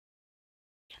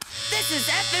This is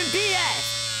effing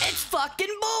BS. It's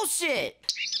fucking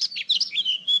bullshit.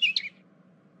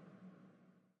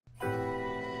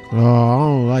 Oh, I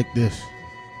don't like this.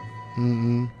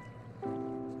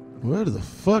 Where the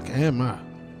fuck am I?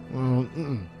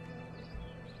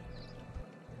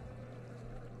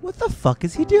 What the fuck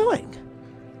is he doing?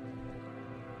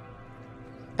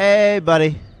 Hey,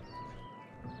 buddy.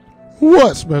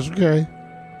 What, Special K?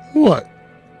 What?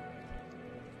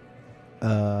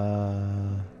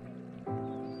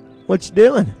 What you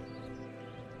doing?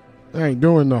 I ain't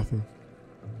doing nothing.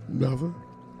 Nothing.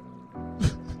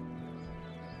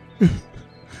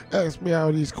 Ask me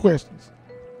all these questions.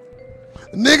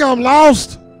 Nigga, I'm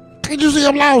lost. Can't you see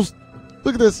I'm lost?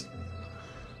 Look at this.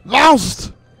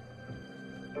 Lost.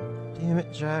 Damn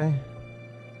it, Jay.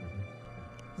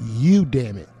 You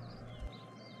damn it.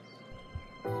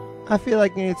 I feel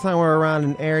like anytime we're around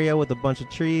an area with a bunch of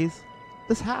trees,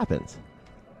 this happens.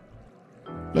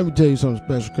 Let me tell you something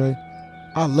special, okay?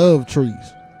 I love trees,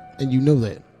 and you know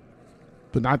that.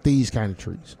 But not these kind of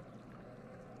trees.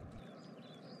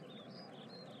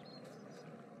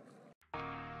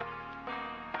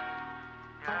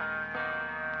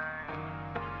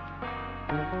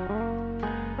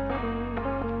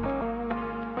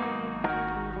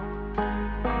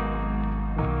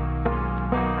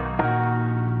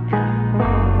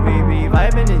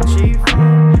 Vibing and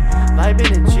chiefin',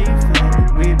 vibing and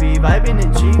chiefin'. We be vibing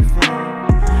and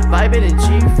chiefin', vibing and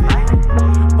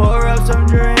chiefin'. Pour up some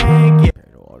drink. Yeah.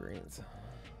 Walgreens.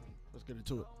 Let's get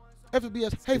into it.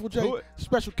 FBS, Hateful J,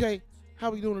 Special K. How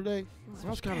we doing today? That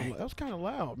was kind of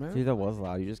loud, man. Dude, that was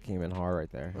loud. You just came in hard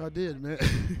right there. I did, man.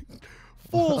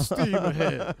 Full steam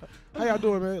ahead. How y'all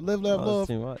doing, man? Live, laugh, love.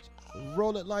 Too much.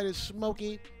 Roll it light is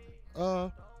smoky.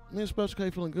 Me and Special K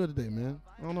feeling good today, man.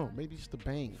 I don't know. Maybe it's the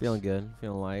bangs. Feeling good.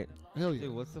 Feeling light. Hell yeah.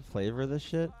 Dude, what's the flavor of this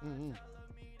shit?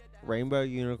 Rainbow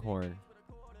unicorn.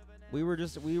 We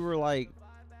were like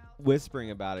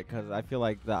whispering about it because I feel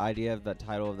like the idea of that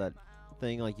title of that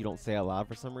thing, like you don't say out loud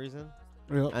for some reason.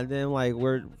 Yep. And then like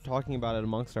we're talking about it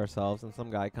amongst ourselves, and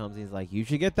some guy comes, and he's like, "You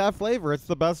should get that flavor. It's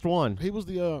the best one." He was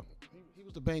the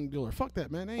bang dealer. Fuck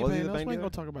that, man. They ain't Was he paying the us. bang We ain't dealer?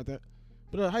 gonna talk about that.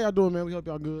 But how y'all doing, man? We hope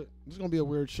y'all good. This is gonna be a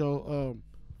weird show.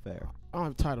 Fair. I don't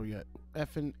have a title yet.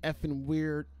 Effing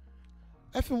weird.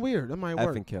 Effing weird. That might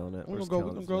work. Effing killing it. We're just gonna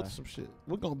killing go it through some shit.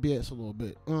 We're gonna BS a little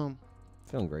bit.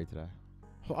 Feeling great today.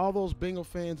 For all those bingo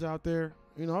fans out there,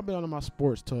 you know, I've been under my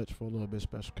sports touch for a little bit,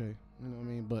 Special K. You know what I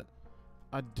mean? But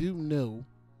I do know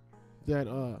that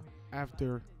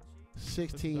after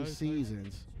 16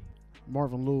 seasons,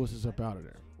 Marvin Lewis is up out of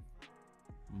there.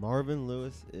 Marvin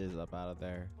Lewis is up out of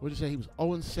there. What'd you say? He was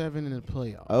 0-7 in the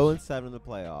playoffs. 0-7 in the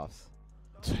playoffs.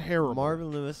 Terrible. Marvin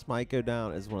Lewis might go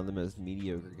down as one of the most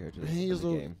mediocre coaches He in is the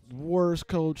the game. worst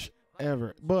coach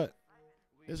ever. But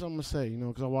it's what I'm gonna say, you know,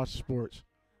 because I watch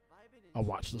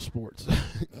the sports.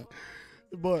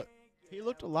 But He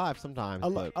looked alive sometimes. a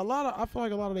but lot of I feel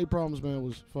like a lot of their problems, man,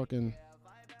 was fucking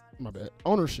my bad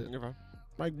ownership. You're fine.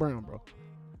 Mike Brown, bro.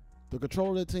 The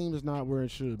control of that team is not where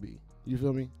it should be. You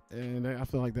feel me? And I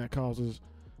feel like that causes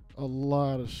a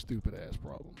lot of stupid ass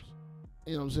problems.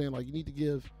 You know what I'm saying? Like, you need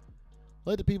to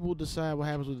let the people decide what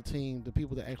happens with the team, the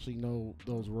people that actually know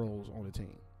those roles on the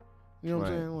team. You know what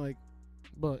I'm Right. saying? Like,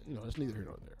 but, you know, it's neither here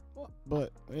nor there.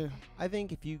 But, yeah. I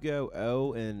think if you go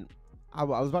 0 and I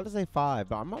was about to say 5,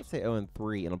 but I'm about to say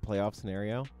 0-3 in a playoff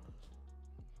scenario,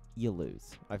 you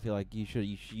lose. I feel like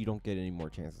you don't get any more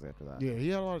chances after that. Yeah, he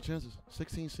had a lot of chances.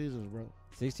 16 seasons, bro.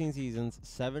 16 seasons,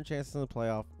 7 chances in the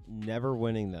playoff, never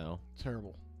winning though.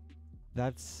 Terrible.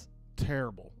 That's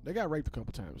Terrible. They got raped a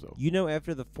couple times, though. You know,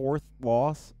 after the 4th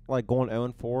loss, like going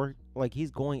 0-4, like he's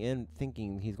going in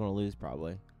thinking he's going to lose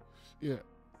probably. Yeah.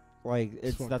 Like It's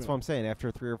that's fucked what up. I'm saying.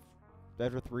 After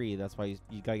three, that's why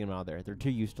you got to get them out there. They're too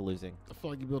used to losing. I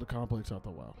feel like you built a complex out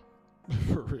there. Wow.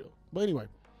 For real. But anyway,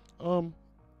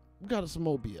 we got some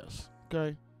more BS,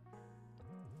 okay?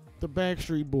 The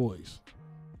Backstreet Boys.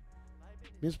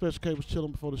 Me and Special K was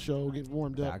chilling before the show, getting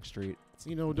warmed up. Backstreet,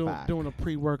 You know, doing a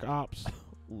pre-work ops.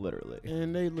 literally.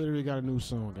 And they literally got a new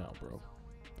song out, bro.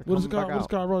 They're What is it coming called? back What's it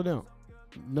called? Wrote it down.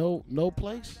 No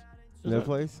place? No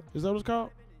place. Is that what it's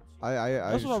called? I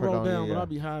That's just what I heard wrote on down, the, but I'd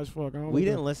be high as fuck. We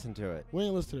didn't listen to it. We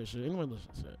didn't listen to that shit. Anyone listen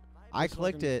to that? I It's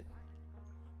clicked fucking- it.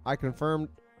 I confirmed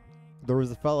there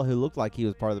was a fellow who looked like he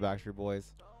was part of the Backstreet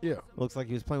Boys. Yeah. Looks like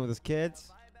he was playing with his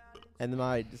kids, and then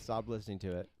I just stopped listening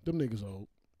to it. Them niggas old.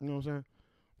 You know what I'm saying?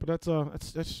 But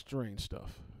that's strange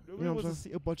stuff. You know what I'm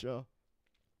saying? A bunch of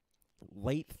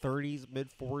late 30s, mid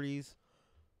 40s,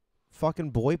 fucking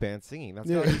boy band singing. That's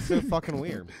gotta be so fucking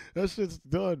weird. That shit's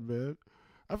done, man.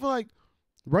 I feel like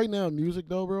right now, music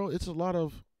though, bro, it's a lot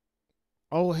of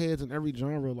old heads in every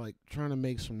genre like trying to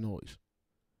make some noise.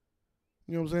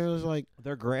 You know what I'm saying? It's like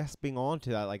They're grasping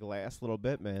onto that like last little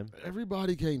bit, man.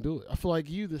 everybody can't do it. I feel like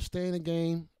you either stay in the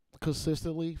game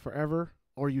consistently forever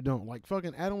or you don't. Like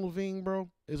fucking Adam Levine, bro,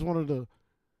 is one of the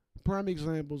prime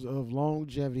examples of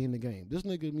longevity in the game. This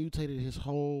nigga mutated his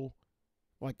whole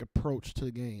like approach to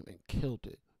the game and killed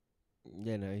it.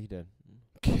 Yeah, no, he did.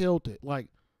 Killed it. Like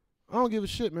I don't give a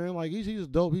shit, man. Like he's a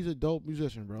dope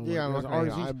musician, bro. Yeah, like, I'm as not an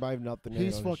artist, gonna, I have nothing.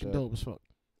 he's fucking dope as fuck.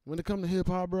 When it comes to hip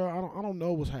hop, bro, I don't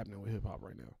know what's happening with hip hop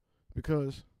right now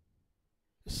because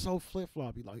it's so flip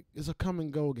floppy. Like it's a come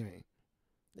and go game.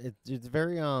 It's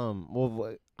very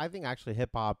well. I think actually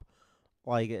hip hop,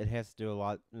 like it has to do a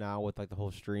lot now with like the whole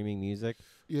streaming music.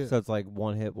 Yeah. So it's like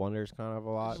one hit wonders kind of a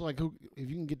lot. It's like if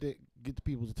you can get the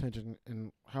people's attention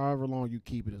and however long you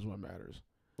keep it is what matters.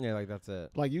 Yeah, like that's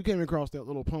it. Like you came across that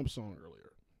Little Pump song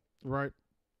earlier, right?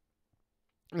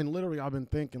 And literally, I've been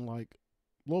thinking like,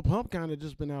 Lil Pump kind of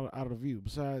just been out of the view.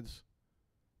 Besides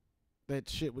that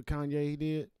shit with Kanye he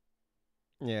did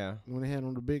Yeah, when they had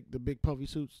on the big puffy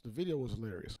suits, the video was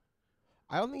hilarious.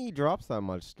 I don't think he drops that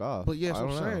much stuff. But yes, I I'm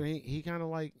don't know. saying he kind of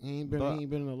like he ain't been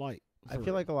in the light. I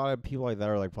feel like a lot of people like that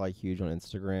are like probably huge on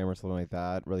Instagram or something like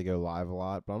that. Really go live a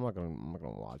lot, but I'm not gonna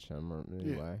watch him or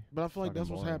anyway. But I feel like Fucking that's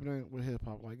what's boring. happening with hip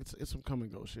hop. Like it's some come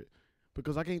and go shit.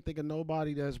 Because I can't think of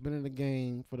nobody that's been in the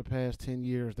game for the past 10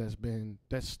 years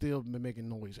that's still been making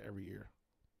noise every year.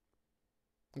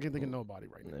 I can't think of nobody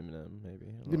right now. Eminem,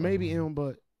 maybe. Maybe him,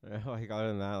 but Yeah, like other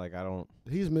than that, like I don't.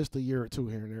 he's missed a year or two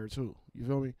here and there too. You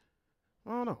feel me? I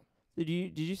don't know. Did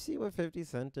you see what 50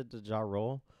 Cent did to Ja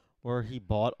Rule, where he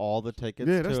bought all the tickets?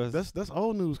 Yeah, to his... that's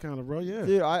old news kind of, bro. Yeah.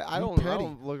 Dude, I You don't petty.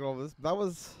 look at all this. That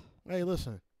was Hey,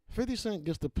 listen. 50 Cent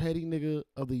gets the Petty Nigga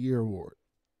of the Year award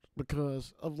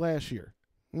because of last year.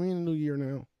 We in a new year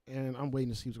now, and I'm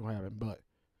waiting to see what's gonna happen. But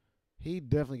he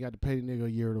definitely got the Petty Nigga of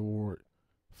the Year award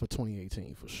for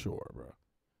 2018 for sure, bro.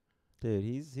 dude.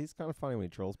 He's kind of funny when he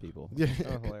trolls people. Yeah.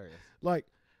 Kind of hilarious. Like,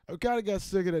 I kind of got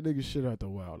sick of that nigga shit after a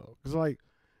while, though. Because, like,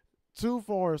 too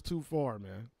far is too far,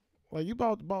 man. Like, you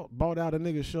bought out a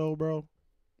nigga show, bro.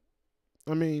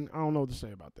 I mean, I don't know what to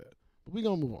say about that. But we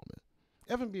going to move on,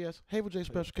 man. FNBS, Havel J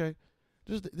Special K.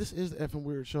 This is the effing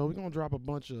weird show. We're going to drop a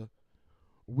bunch of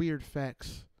weird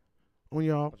facts on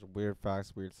y'all. Bunch of weird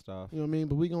facts, weird stuff. You know what I mean?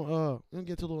 But we gonna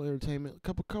get to a little entertainment.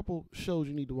 Couple shows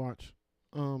you need to watch.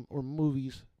 Or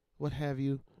movies, what have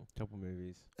you. Couple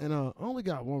movies. And I only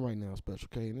got one right now, Special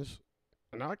K,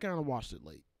 and I kind of watched it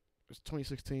late. It's a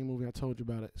 2016 movie. I told you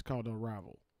about it. It's called The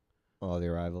Arrival. Oh, The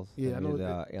Arrivals. Yeah, I know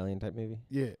the alien type movie.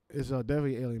 Yeah, it's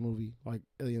definitely an alien movie, like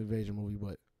alien invasion movie.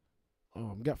 But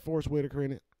got Forrest Whitaker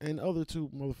in it, and other two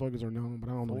motherfuckers are known, but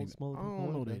I don't know. I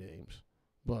don't know their names.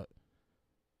 But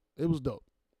it was dope.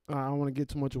 I don't want to get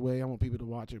too much away. I want people to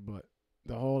watch it, but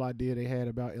the whole idea they had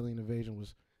about alien invasion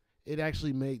was, it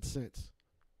actually made sense.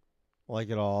 Like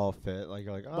it all fit. Like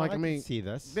you're like, oh, Like, I I mean, can see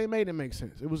this. They made it make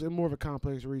sense. It was more of a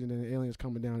complex reason than the aliens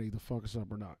coming down to either fuck us up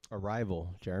or not.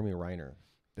 Arrival. Jeremy Renner.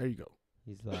 There you go.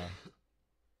 He's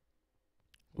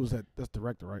Who's that? That's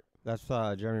director, right? that's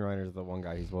Jeremy Renner's the one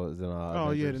guy. He's was in.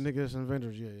 Oh yeah, the Avengers. nigga that's in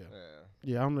Avengers. Yeah.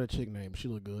 Yeah, I don't know that chick name. She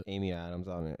look good. Amy Adams.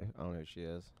 I don't know who she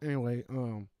is. Anyway,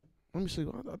 let me see.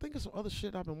 I think it's some other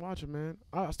shit I've been watching, man.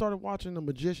 I started watching The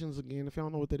Magicians again. If y'all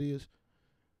don't know what that is,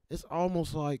 it's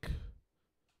almost like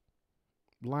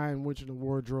Lion, Witch, and the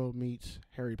Wardrobe meets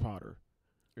Harry Potter.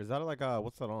 Is that like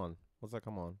what's that on? What's that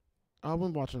come on? I've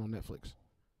been watching it on Netflix.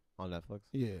 On Netflix?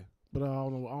 Yeah, but I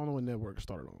don't know what network it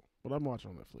started on. But I'm watching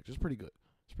on Netflix. It's pretty good.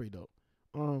 It's pretty dope.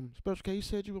 Special K, you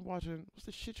said you've been watching. What's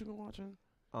the shit you've been watching?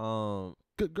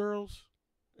 Good Girls.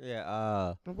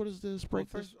 Yeah. And what is this? Well, Break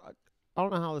this. first, I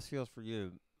don't know how this feels for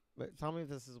you, but tell me if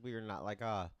this is weird or not. Like,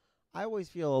 I always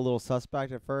feel a little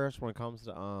suspect at first when it comes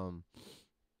to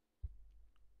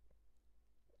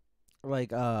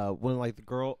when like the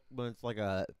girl when it's like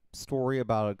a story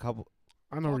about a couple.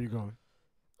 I know where you're going.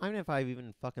 I mean, if I've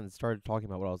even fucking started talking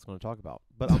about what I was going to talk about,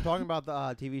 but I'm talking about the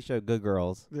TV show Good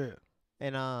Girls. Yeah.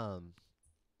 And I'm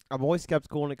always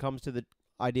skeptical when it comes to the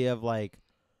idea of like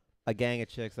a gang of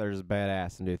chicks that are just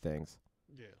badass and do things.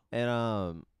 Yeah.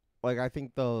 And like I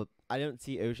think I didn't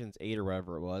see Ocean's 8 or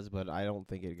whatever it was, but I don't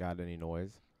think it got any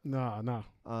noise. Nah.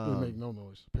 It make no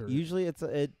noise. Period. Usually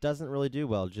it doesn't really do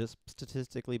well, just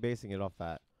statistically basing it off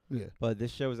that. Yeah. But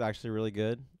this show is actually really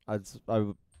good. I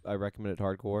recommend it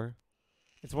hardcore.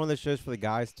 It's one of those shows for the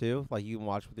guys too, like you can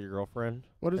watch with your girlfriend.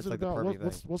 What is It's it like the about? perfect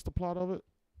thing. What's the plot of it?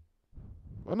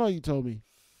 I know you told me.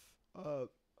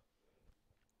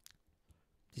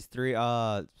 These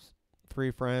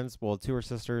three friends, well, two are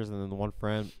sisters, and then the one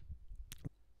friend.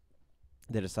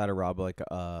 They decide to rob like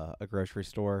a grocery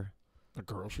store, A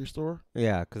grocery store?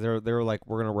 Yeah, because they were like,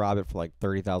 we're gonna rob it for like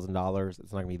 $30,000.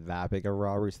 It's not gonna be that big of a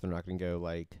robbery, so they're not gonna go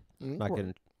like not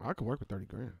gonna. I could work with 30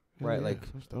 grand. Right, Yeah,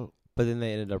 like- that's dope. But then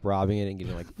they ended up robbing it and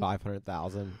getting like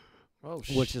 500,000, Oh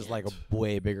shit. which is like a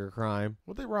way bigger crime.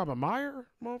 What they rob a Meyer,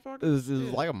 motherfucker? It was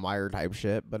Yeah. like a Meyer type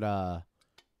shit, but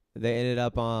they ended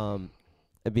up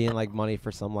it being like money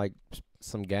for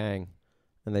some gang,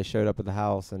 and they showed up at the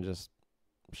house and just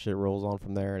shit rolls on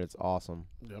from there, and it's awesome.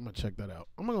 Yeah, I'm gonna check that out.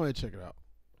 I'm gonna go ahead and check it out.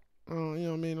 You know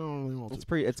what I mean? I don't really want It's to.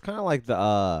 pretty. It's kind of like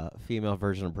the female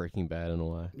version of Breaking Bad in a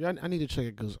way. Yeah, I need to check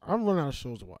it because I'm running out of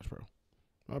shows to watch, bro.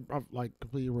 I've like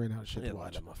completely ran out of shit to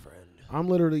watch. my friend. I'm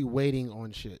literally waiting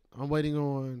on shit. I'm waiting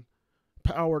on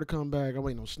Power to come back. I'm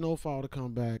waiting on Snowfall to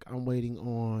come back. I'm waiting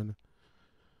on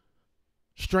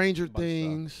Stranger Bunch of stuff.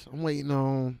 Things. I'm waiting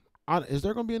on. Is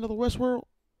there gonna be another Westworld?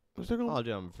 Is there gonna? Oh,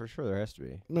 Jim, for sure there has to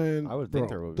be. Man, I would bro, think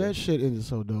there would be. That shit is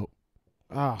so dope.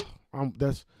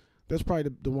 That's probably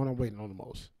the one I'm waiting on the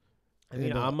most. I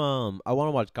mean, And, I want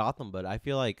to watch Gotham, but I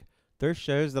feel like there's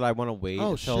shows that I want to wait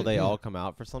Oh, until shit, they yeah. all come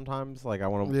out for sometimes. Like I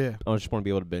yeah, just want to be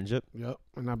able to binge it. yep,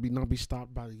 and not be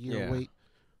stopped by the year Yeah. wait.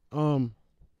 I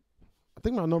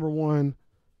think the number one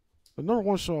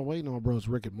show I'm waiting on, bro, is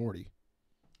Rick and Morty.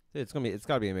 It's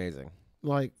gotta be amazing.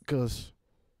 Like, cause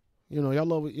y'all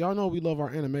know we love our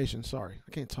animation. Sorry,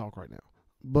 I can't talk right now,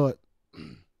 but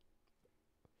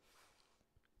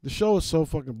the show is so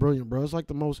fucking brilliant, bro. It's like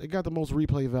it got the most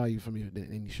replay value for me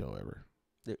than any show ever.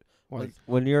 Dude, Like,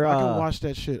 When you're I can watch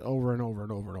that shit over and over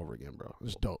and over and over again, bro.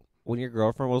 It's dope. when your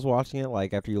girlfriend was watching it,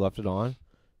 like after you left it on,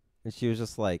 and she was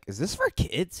just like, "Is this for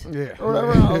kids?" Yeah. Or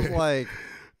whatever. I was like,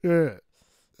 yeah.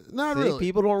 Not see, really.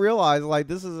 people don't realize like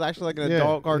this is actually like an Yeah,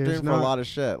 adult it's cartoon for a not. lot of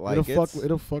shit. Like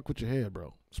It'll fuck with your head,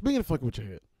 bro. Speaking of fucking with your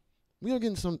head, we gonna get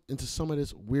into some of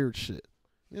this weird shit.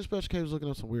 Me and Special K was looking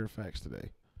up some weird facts today.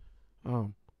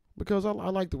 Because I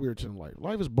like the weird shit in life.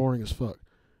 Life is boring as fuck.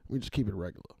 We just keep it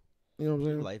regular. You know what I'm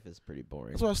saying? life is pretty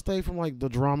boring. That's why I stay from like the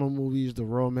drama movies, the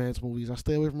romance movies. I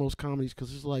stay away from most comedies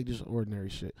because it's like just ordinary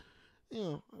shit. You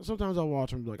know, sometimes I watch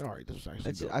them and be like, all right, this is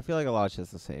actually dope. I feel like a lot of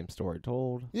shit's the same story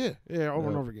told. Yeah, over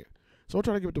and Yeah. over again. So I'll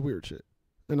try to give it the weird shit.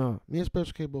 And me and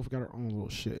Special K both got our own little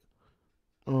shit.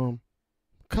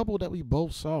 Couple that we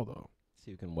both saw though. So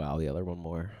you can wow the other one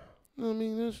more. I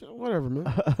mean, whatever,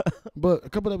 man. But a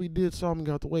couple that we did saw and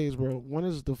got the ways, bro. One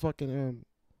is the fucking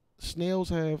snails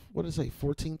have, what did it say,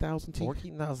 14,000 teeth?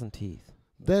 14,000 teeth.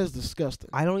 That is disgusting.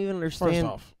 I don't even First understand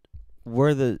off, where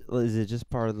is it just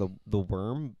part of the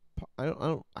worm? I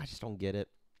just don't get it.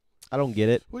 I don't get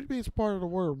it. what do you mean it's part of the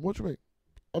word? What you mean?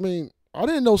 I mean, I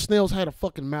didn't know snails had a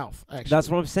fucking mouth, actually. That's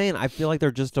what I'm saying. I feel like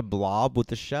they're just a blob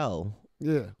with a shell.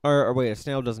 Yeah. Or wait, a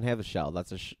snail doesn't have a shell.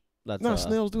 That's No,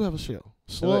 snails do have a shell.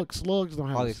 Slugs don't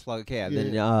have Oh, a they slug. Okay, and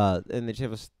Yeah. then and they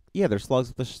have they're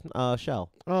slugs with a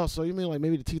shell. Oh, so you mean like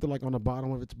maybe the teeth are like on the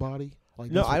bottom of its body? Like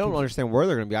No, that's what I don't keeps- understand where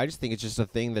they're gonna be. I just think it's just a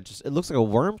thing that it looks like a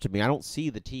worm to me. I don't see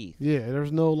the teeth. Yeah,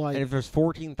 there's no like. And if there's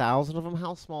 14,000 of them,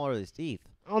 how small are these teeth?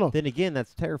 I don't know. Then again,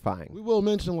 that's terrifying. We will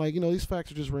mention like these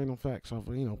facts are just random facts off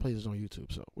of places on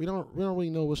YouTube, so we don't really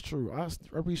know what's true. I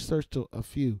researched a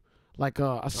few. Like I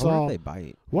I wonder saw if they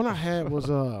bite. one I had was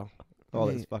Oh, I mean,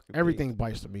 that's fucking everything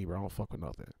bites to me, bro. I don't fuck with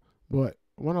nothing. But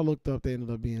when I looked up, they ended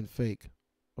up being fake.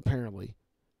 Apparently,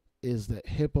 is that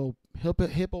hippo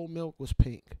milk was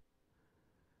pink,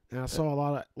 and I saw a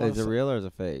lot of. Is it real or is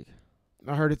it fake?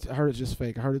 I heard it's just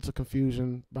fake. I heard it's a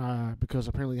confusion because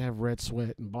apparently they have red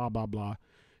sweat and blah blah blah.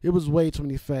 It was way too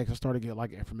many facts. I started to get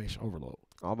like information overload.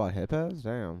 All about hippos?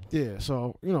 Damn. Yeah,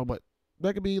 so but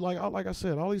that could be like I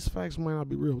said, all these facts might not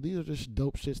be real. These are just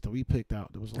dope shits that we picked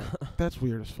out. That was like that's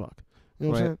weird as fuck. You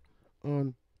know what I'm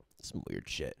saying? Some weird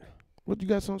shit. What you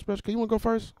got something special? You want to go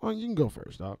first? Oh, you can go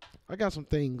first, dog. I got some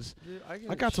things. Dude,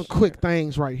 I got some quick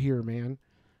things right here, man.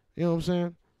 You know what I'm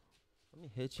saying? Let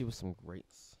me hit you with some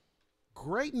greats.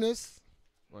 Greatness.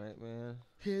 Right, man.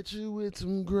 Hit you with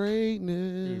some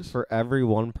greatness. For every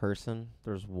one person,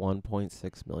 there's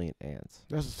 1.6 million ants.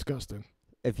 That's disgusting.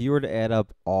 If you were to add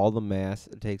up all the mass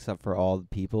it takes up for all the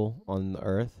people on the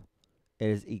earth, it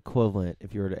is equivalent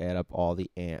if you were to add up all the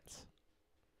ants.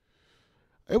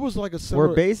 It was like a similar.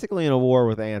 We're basically in a war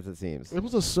with ants, it seems. It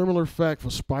was a similar fact for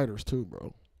spiders too,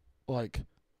 bro. Like,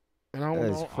 and I That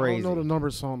don't is know. I crazy. don't know the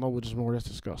numbers, so I don't know which is more. That's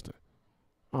disgusting.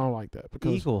 I don't like that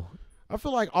because Equal. I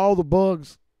feel like all the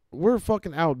bugs, we're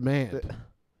fucking outmanned.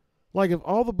 Like if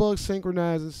all the bugs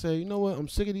synchronize and say, you know what, I'm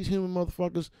sick of these human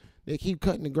motherfuckers. They keep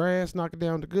cutting the grass, knocking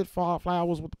down the good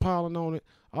flowers with the pollen on it.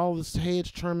 All this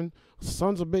hedge trimming.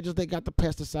 Sons of bitches, they got the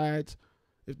pesticides.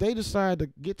 If they decide to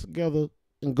get together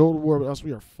and go to war with us,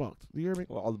 we are fucked. Do you hear me?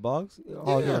 Well, all the bugs?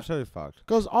 Oh, Yeah. yeah, totally fucked.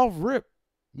 Because off rip,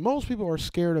 most people are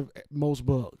scared of most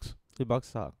bugs. $2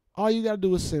 suck. All you gotta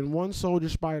do is send one soldier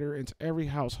spider into every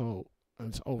household, and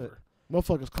it's over.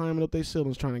 Motherfuckers climbing up their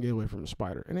ceilings trying to get away from the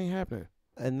spider. It ain't happening.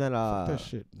 And then Fuck that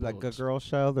shit. that Good bugs. Girl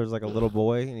show, there's like a little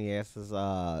boy, and he asks his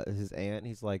aunt,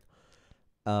 he's like,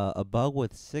 a bug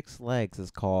with 6 legs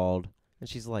is called, and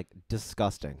she's like,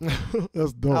 disgusting.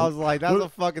 That's dope. I was like, that's What- a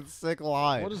fucking sick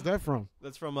line. What is that from?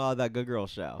 That's from that Good Girl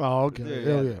show. Oh, okay. Dude,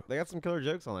 Hell yeah. They got some killer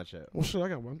jokes on that show. Well, shit, I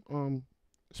got one.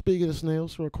 Speaking of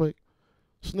snails, real quick,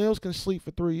 snails can sleep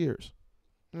for 3 years.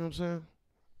 You know what I'm saying?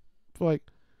 I feel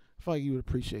like you would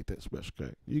appreciate that special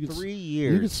case. You can 3 You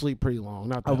can years. sleep pretty long.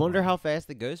 Not that I wonder long. how fast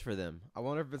it goes for them. I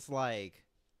wonder if it's like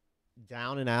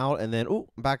down and out, and then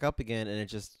back up again, and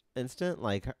it's just instant.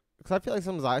 Like, because I feel like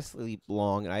sometimes I sleep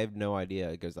long, and I have no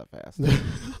idea it goes that fast.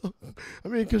 I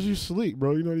mean, because you sleep,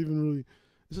 bro. You're not even really.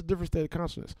 It's a different state of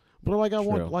consciousness. But like, I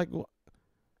True. want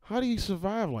how do you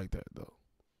survive like that though?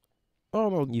 I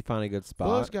don't know. You find a good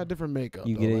Bugs spot. got different makeup.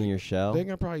 You though. get in Like, your shell. They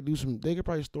can probably do some. They can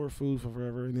probably store food for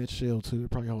forever in that shell too.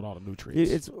 Probably hold all the Dude,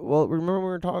 nutrients. remember when we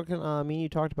were talking, me and you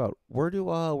talked about where do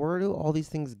all these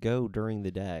things go during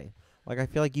the day? Like, I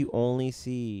feel like you only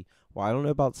see, well, I don't know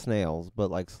about snails, but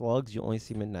like slugs, you only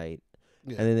see midnight,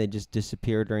 Yeah. and then they just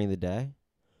disappear during the day.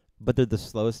 But they're the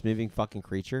slowest moving fucking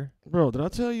creature. Bro, did I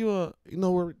tell you? You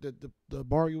know where the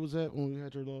bar you was at when we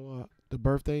had your little the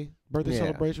birthday Yeah.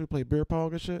 celebration? We played beer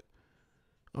pong and shit.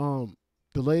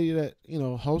 The lady that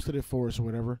hosted it for us or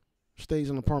whatever stays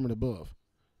in the apartment above.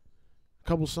 A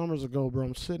couple summers ago, bro,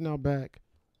 I'm sitting out back,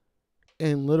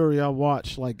 and literally I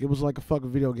watched it was like a fucking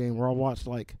video game where I watched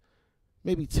like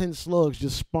maybe 10 slugs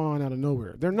just spawn out of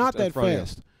nowhere. They're not Just in that front of you.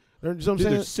 fast. They're, you know what I'm Dude,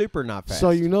 saying? they're super not fast.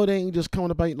 So they ain't just coming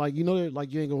up like they're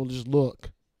like you ain't gonna just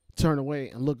look, turn away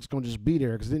and look. It's gonna just be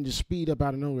there because then just speed up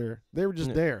out of nowhere. They were just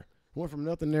Yeah. there. Went from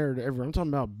nothing there to everywhere. I'm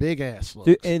talking about big ass slugs.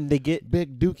 Dude, and they get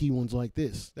Big dookie ones like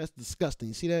this. That's disgusting.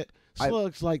 You see that?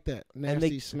 Slugs like that. Nasty,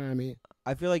 they- slimy.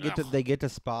 I feel like they get to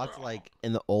spots like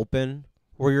in the open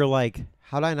where you're like,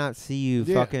 how did I not see you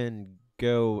Yeah. fucking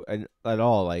go at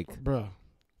all? Like, Bruh.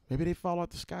 Maybe they fall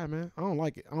out the sky, man. I don't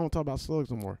like it. I don't talk about slugs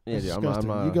no more. Yeah, It's dude, I'm-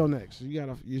 disgusting. I'm, You go next. You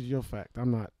gotta use your fact.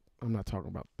 I'm not talking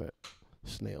about that.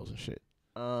 Snails and shit.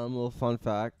 little fun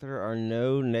fact: there are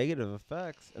no negative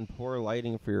effects in poor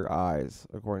lighting for your eyes,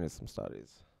 according to some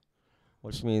studies.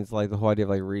 Which means like the whole idea of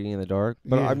like reading in the dark.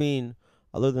 But Yeah. I mean,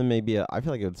 other than maybe, I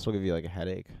feel like it would still give you like a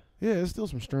headache. Yeah, it's still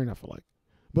some strain, I feel like.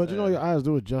 But Yeah. your eyes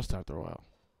do adjust after a while.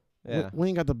 Yeah, We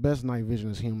ain't got the best night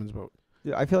vision as humans, but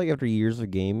dude, I feel like after years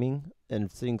of gaming and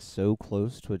sitting so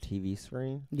close to a TV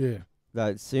screen, yeah.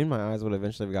 that soon my eyes would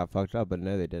eventually have got fucked up. But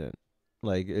no, they didn't.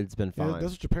 Like, it's been Yeah, fine.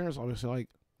 that's what your parents always say. Like,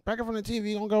 back up from the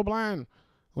TV, don't go blind.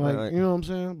 Like, Right. you know what I'm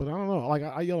saying? But I don't know. Like,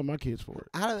 I yell at my kids for it.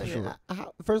 How do they? Sure.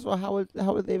 First of all,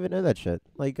 how would they even know that shit?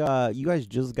 Like, you guys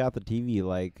just got the TV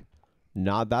like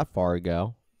not that far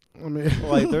ago. I mean,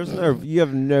 Like, you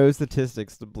have no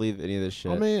statistics to believe any of this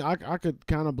shit. I mean, I could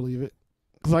kind of believe it.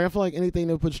 Because, like, I feel like anything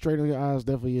that puts straight on your eyes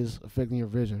definitely is affecting your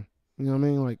vision. You know what I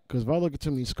mean? Like, because if I look at too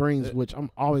many screens, which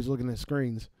I'm always looking at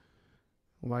screens,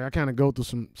 like, I kind of go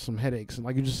through some headaches. And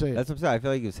like you just said. That's what I'm saying. I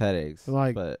feel like it's headaches.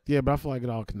 Like, but yeah, but I feel like it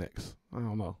all connects. I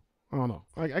don't know.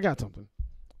 I got something.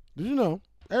 Did you know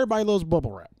everybody loves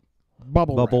bubble wrap?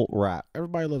 bubble wrap.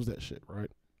 Everybody loves that shit, right?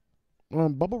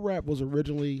 Bubble wrap was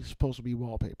originally supposed to be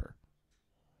wallpaper.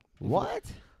 What?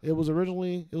 It was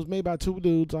made by 2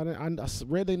 dudes. I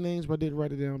read their names, but I didn't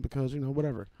write it down because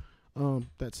whatever.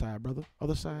 That side, brother,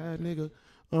 other side, nigga.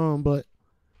 But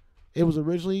it was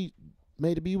originally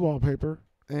made to be wallpaper,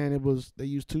 and they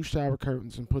used 2 shower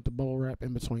curtains and put the bubble wrap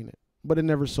in between it. But it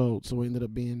never sold, so it ended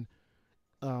up being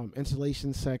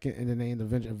insulation second, and then they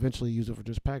eventually use it for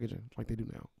just packaging like they do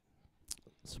now.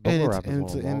 So bubble wrap and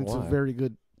is it's a very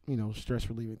good, stress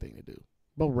relieving thing to do.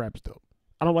 Bubble wrap's dope.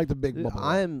 I don't like the big bubble wrap.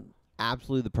 I'm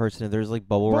absolutely the person. If there's like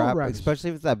bubble Bubble wrap, wrap is-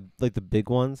 especially if it's that like the big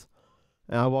ones,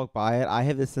 and I walk by it, I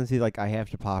have this tendency like I have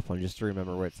to pop one just to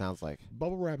remember what it sounds like.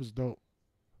 Bubble wrap is dope.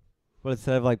 But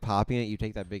instead of like popping it, you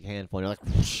take that big handful and you're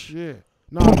like, Yeah.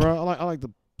 No, bro. I like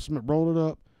to roll it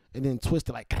up and then twist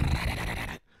it like.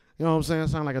 You know what I'm saying?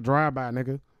 Sound like a drive-by,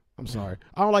 nigga. I'm sorry.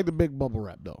 I don't like the big bubble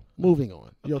wrap though. Moving on.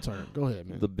 Your turn. Go ahead,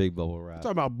 man. the big bubble wrap.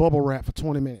 Talk about bubble wrap for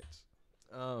 20 minutes.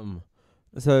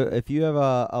 So if you have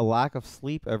a lack of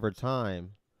sleep over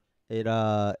time, it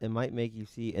might make you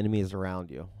see enemies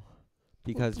around you,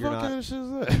 because you're What not. kind of shit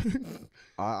is that?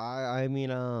 I mean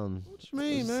What you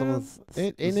mean, some man? of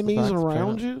the Enemies facts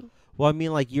around straight you? Well, I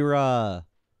mean, like you're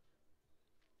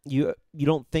you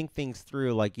don't think things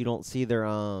through. Like you don't see their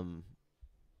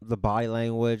the body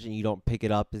language, and you don't pick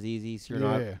it up as easy. So you're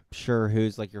not sure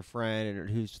who's like your friend and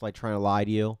who's like trying to lie to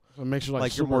you. So it makes you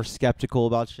Like you're more skeptical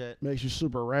about shit. makes you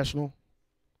super rational.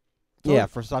 Yeah,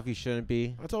 for stuff you shouldn't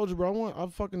be. I told you, bro. I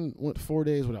fucking went 4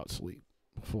 days without sleep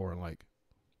before, and like,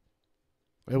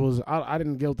 it was. I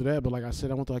didn't go through that, but like I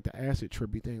said, I went to like the acid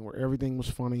trippy thing where everything was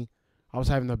funny. I was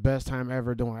having the best time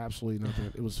ever doing absolutely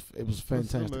nothing. It was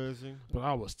fantastic. That's amazing. But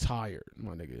I was tired,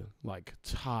 my nigga. Like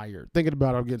tired. Thinking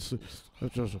about it, I'm getting. Just, you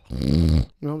know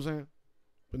what I'm saying?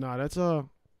 But nah, that's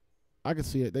I can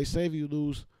see it. They say if you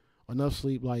lose enough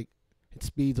sleep, like it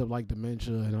speeds up like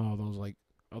dementia and all those like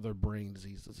other brain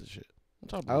diseases and shit.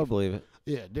 I would believe it.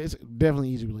 Yeah, it's definitely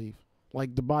easy to believe.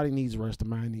 Like the body needs rest, the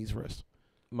mind needs rest.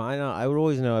 Mine, I would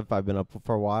always know if I've been up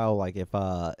for a while. Like if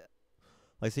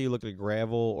like say you look at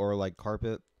gravel or like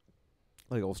carpet,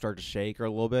 like it'll start to shake or a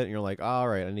little bit, and you're like, oh, all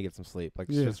right, I need to get some sleep. Like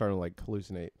it's just starting to like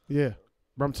hallucinate. Yeah,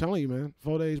 but I'm telling you, man,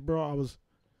 4 days, bro. I was,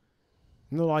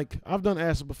 like I've done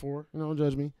acid before. Don't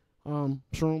judge me.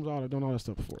 Shrooms, I've done all that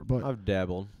stuff before. But I've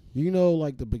dabbled.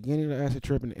 Like the beginning of the acid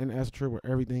trip and the end of the acid trip where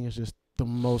everything is just the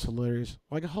most hilarious.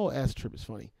 Like a whole acid trip is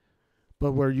funny,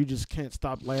 but where you just can't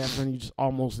stop laughing, you just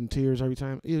almost in tears every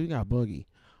time. Ew, you got boogie.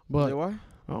 But Say what?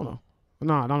 I don't know.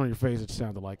 Nah, not on your face. It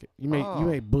sounded like it. You made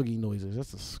boogie noises.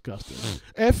 That's disgusting.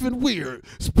 Effing weird.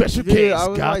 Special case I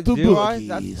was got like, the do boogies.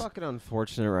 That's fucking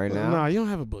unfortunate right now. Nah, you don't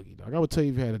have a boogie, dog. I would tell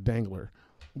you if you had a dangler.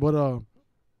 But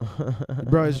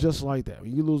bro, it's just like that.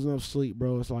 When you lose enough sleep,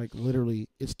 bro, it's like literally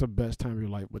it's the best time of your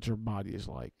life. But your body is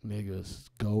like, niggas,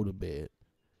 go to bed.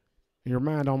 Your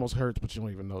mind almost hurts, but you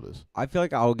don't even notice. I feel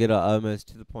like I'll get almost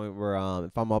to the point where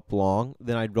if I'm up long,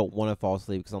 then I don't want to fall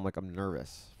asleep because I'm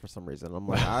nervous for some reason. I'm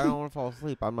like, I don't want to fall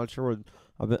asleep. I'm not sure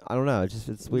what I don't know.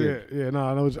 It's weird. Yeah, no,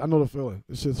 I know the feeling.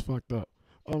 This shit's fucked up.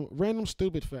 Random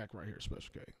stupid fact right here,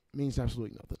 Special K. Means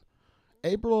absolutely nothing.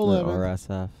 April 11th.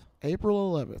 RSF.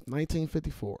 April 11th,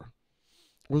 1954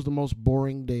 was the most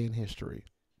boring day in history.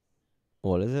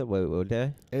 What is it? Wait, what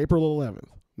day? April 11th,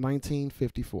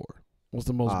 1954 was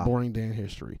the most boring day in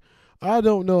history. I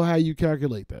don't know how you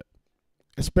calculate that,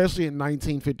 especially in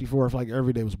 1954 if like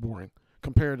every day was boring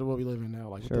compared to what we live in now.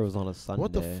 Like, sure, it was on a Sunday.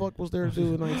 What the fuck was there to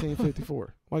do in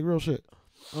 1954? Like real shit.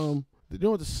 Do you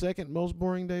know what the second most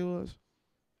boring day was?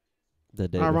 The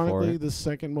day Ironically, before it. the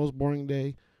second most boring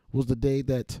day was the day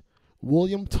that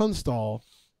William Tunstall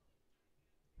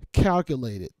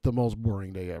calculated the most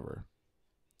boring day ever.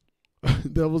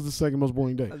 That was the second most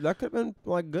boring day. That could have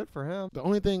been good for him. The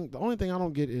only thing I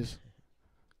don't get is,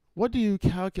 what do you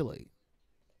calculate?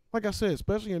 Like I said,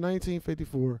 especially in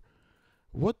 1954,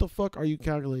 what the fuck are you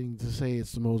calculating to say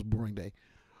it's the most boring day?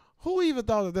 Who even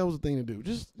thought that was a thing to do?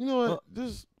 Just go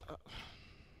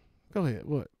ahead.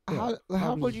 What?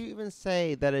 How would you even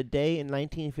say that a day in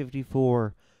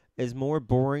 1954 is more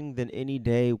boring than any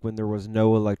day when there was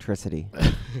no electricity?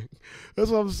 That's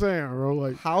what I'm saying, bro.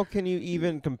 Like, how can you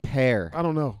even compare? I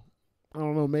don't know.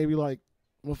 Maybe like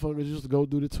motherfuckers used to go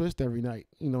do the twist every night,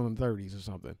 in the 30s or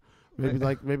something.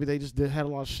 Maybe they just had a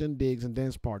lot of shindigs and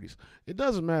dance parties. It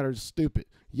doesn't matter. It's stupid.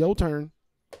 Your turn.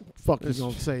 Fuck you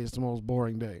gonna say it's the most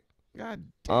boring day. God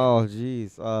damn. Oh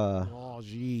jeez. Oh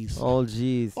jeez. Oh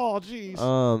jeez. Oh jeez.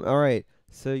 All right.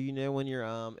 So when you're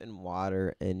in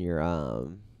water and you're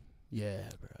yeah,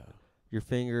 bro. Your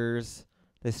fingers,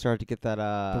 they start to get that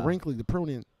the wrinkly, the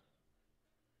pruning.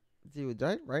 Dude, did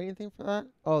I write anything for that?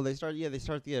 Oh, they start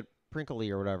to get prinkly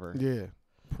or whatever. Yeah.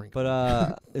 Prinkly. But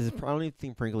I don't even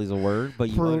think prinkly is a word, but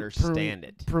you understand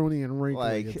it. Pruny and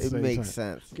wrinkly. Like it makes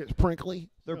sense. Gets prinkly.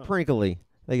 They're prinkly.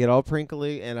 They get all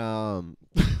prinkly, and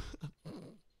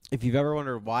if you've ever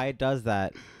wondered why it does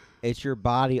that, it's your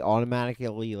body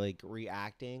automatically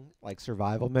reacting like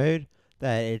survival mode,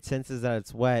 that it senses that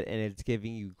it's wet and it's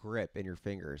giving you grip in your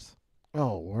fingers.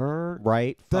 Oh, word.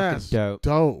 Right? That's fucking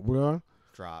dope, bro.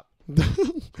 Drop.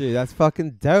 Dude, that's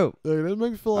fucking dope. Dude, that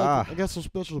makes me feel like I got some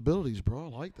special abilities, bro.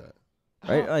 I like that.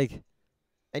 Right?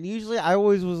 And usually I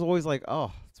was always like,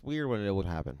 oh, it's weird when it would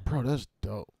happen. Bro, that's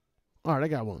dope. All right, I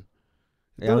got one.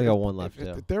 I only got one left,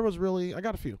 if there was really, I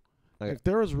got a few. Okay. If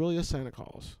there was really a Santa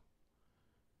Claus,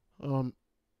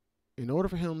 in order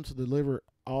for him to deliver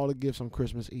all the gifts on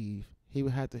Christmas Eve, he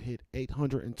would have to hit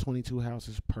 822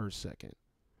 houses per second.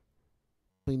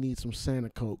 He needs some Santa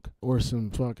Coke or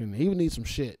some fucking, he would need some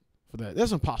shit for that.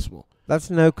 That's impossible. That's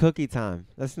no cookie time.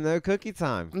 Yeah.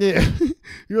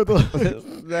 You have to,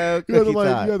 no cookie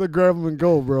time. You have to grab them and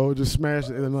go, bro. Just smash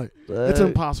it and it's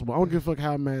impossible. I don't give a fuck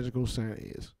how magical Santa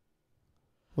is.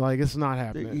 It's not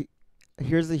happening.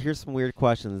 Here's some weird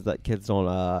questions that kids don't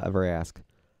ever ask.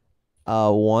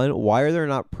 One, why are there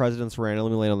not presidents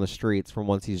randomly laying on the streets from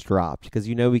once he's dropped? Because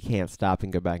we can't stop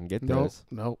and go back and get those.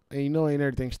 Nope. And ain't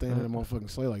everything staying in a motherfucking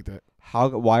sleigh like that.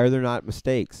 Why are there not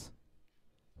mistakes?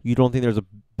 You don't think there's a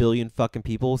billion fucking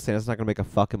people? Santa's not gonna make a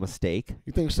fucking mistake.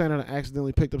 You think Santa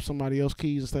accidentally picked up somebody else's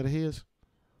keys instead of his?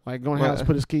 Like going to house,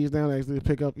 put his keys down, actually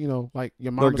pick up, like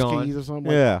your They're mama's gone. keys or something.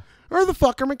 Like, Yeah. where the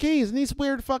fuck are my keys? And these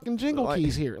weird fucking jingle Like-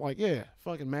 keys here. Like, yeah,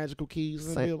 fucking magical keys.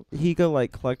 And deal. He could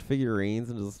like collect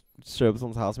figurines and just show up at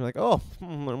someone's house and be like, "Oh,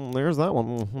 there's that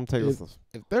one. I'm taking this."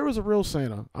 If there was a real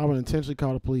Santa, I would intentionally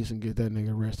call the police and get that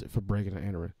nigga arrested for breaking and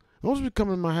entering. Don't be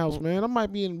coming in my house, man. I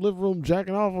might be in the living room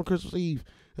jacking off on Christmas Eve.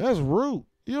 That's rude.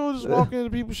 You don't just walk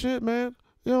into people's shit, man.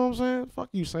 You know what I'm saying? Fuck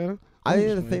you, Santa. I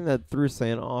think the thing that threw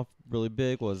Santa off really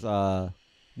big was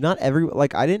not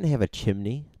I didn't have a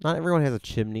chimney. Not everyone has a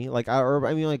chimney.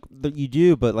 You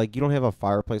do, but like you don't have a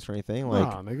fireplace or anything. Like,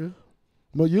 nah, nigga.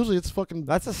 Well, usually it's fucking.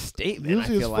 that's a statement.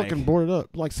 Usually I it's feel fucking boarded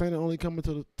up. Like Santa only coming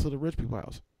to the rich people's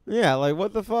house. Yeah, like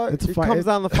what the fuck? It's a It comes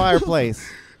down the fireplace.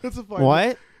 It's a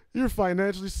What? You're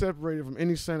financially separated from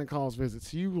any Santa Claus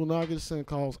visits. You will not get a Santa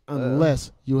Claus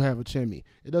unless you have a chimney.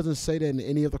 It doesn't say that in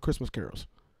any of the Christmas carols.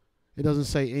 It doesn't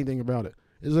say anything about it.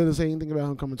 It doesn't say anything about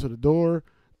him coming to the door,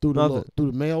 through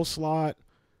the mail slot.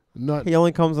 Nothing. He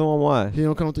only comes in one way. He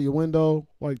don't come through your window.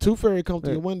 Like Tooth Fairy come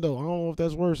through your window. I don't know if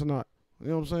that's worse or not. You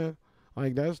know what I'm saying?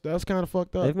 Like that's kind of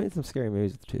fucked up. They've made some scary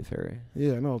movies with the Tooth Fairy.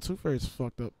 Yeah, no, Tooth Fairy's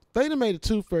fucked up. They done made the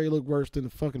Tooth Fairy look worse than the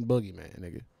fucking Boogeyman,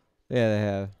 nigga. Yeah, they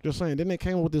have. Just saying. Then they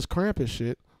came up with this Krampus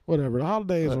shit. Whatever. The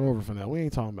holidays are over for now. We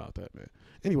ain't talking about that, man.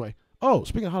 Anyway. Oh,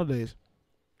 speaking of holidays,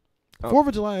 4th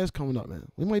of July is coming up, man.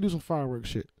 We might do some fireworks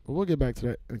shit, but we'll get back to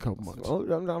that in a couple months. Oh,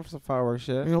 I'm down for some fireworks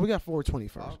shit. We got 420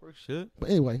 first. Fireworks shit. But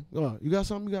anyway, you got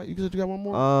something? You said you got one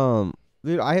more?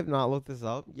 Dude, I have not looked this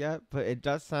up yet, but it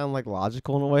does sound like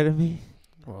logical in a way to me.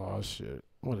 Oh shit!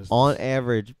 What is On this?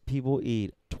 average, people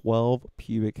eat 12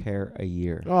 pubic hair a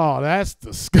year. Oh, that's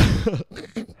disgusting.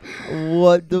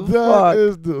 What the fuck? That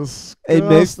is disgusting. It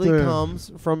mostly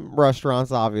comes from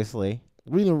restaurants, obviously.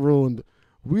 We done ruined.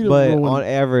 But on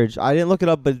average, I didn't look it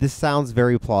up, but this sounds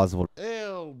very plausible.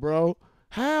 Ew, bro.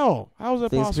 How? How is that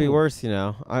Things possible? could be worse, you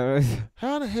know.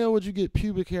 How the hell would you get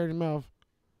pubic hair in your mouth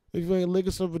if you ain't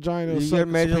licking some vagina? Or You sucking can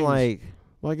imagine, some penis?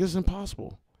 like it's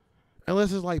impossible.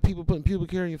 Unless it's like people putting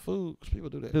pubic hair in your food, 'cause people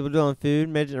do that. people doing food.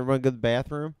 Imagine everyone go to the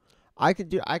bathroom. I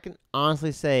can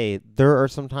honestly say there are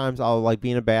sometimes I'll like be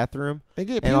in a bathroom And,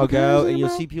 get and I'll pubic hairs go in and your you'll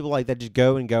mouth? see people like that just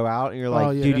go and go out and you're like, Oh,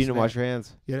 yeah, dude, you that's didn't wash your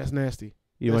hands. Yeah, that's nasty.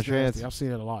 You didn't That's wash your hands. nasty. I've seen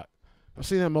that a lot. I've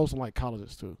seen that most in like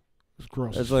colleges too. It's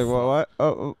gross. It's as like fuck.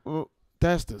 what? Oh.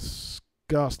 That's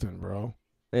disgusting, bro.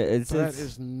 It's That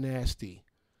is nasty.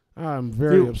 I'm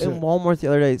very dude, upset. in Walmart the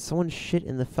other day, someone shit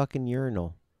in the fucking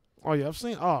urinal. Oh yeah, I've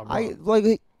seen. Oh,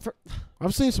 bro.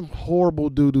 I've seen some horrible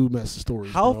doo mess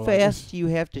stories. How bro. fast do you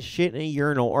have to shit in a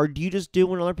urinal, or do you just do it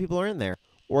when other people are in there,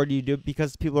 or do you do it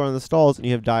because people are in the stalls and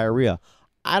you have diarrhea?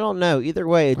 I don't know. Either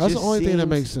way, That's just the only thing that seems-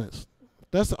 makes sense.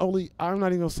 That's the only. I'm not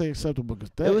even gonna say acceptable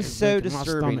because that It was is so making my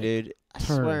disturbing, stomach dude. I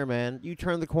turn. swear, man. You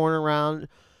turn the corner around,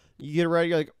 you get ready,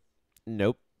 you're like,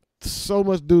 nope. So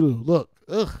much doo doo. Look,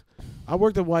 ugh. I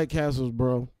worked at White Castles,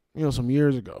 bro. Some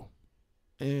years ago,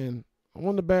 and I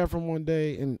went to the bathroom one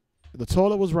day, and the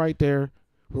toilet was right there.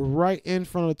 But right in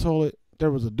front of the toilet,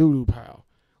 there was a doo doo pile.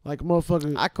 Like a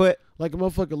motherfucker. I quit. Like a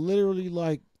motherfucker literally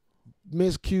like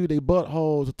miscued a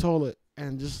butthole the toilet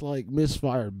and just like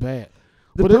misfired bad.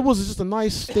 But it was just a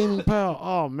nice steaming pile.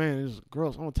 Oh man, it's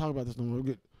gross. I don't want to talk about this no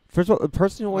more. First of all, the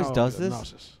person who always Oh, does yeah, this,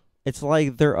 nauseous. it's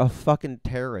like they're a fucking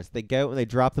terrorist. They go and they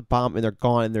drop the bomb and they're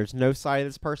gone, and there's no sign of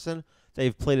this person.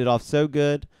 They've played it off so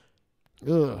good.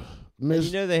 Ugh. And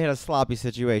you know they had a sloppy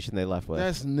situation they left with.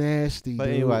 That's nasty. But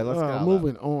dude. anyway, let's get out of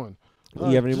moving on.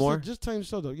 You have any more? Just change the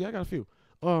subject. Yeah, I got a few.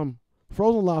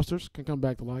 Frozen lobsters can come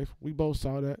back to life. We both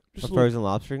saw that. A Just frozen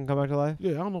lobster can come back to life?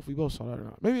 yeah, I don't know if we both saw that or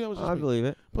not. Maybe that was just I me. believe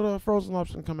it. But frozen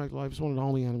lobster can come back to life. It's one of the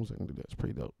only animals that can do that. It's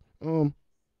pretty dope.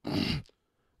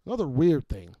 Another weird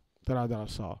thing that I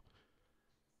saw.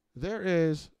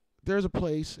 There's a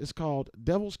place. It's called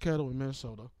Devil's Kettle in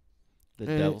Minnesota, The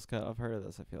And- Devil's Cut. I've heard of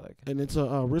this, I feel like. and it's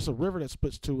a river that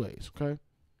splits two ways. Okay.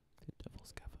 The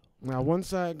Devil's Cut. Now one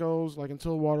side goes like into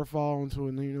a waterfall,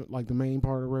 into like the main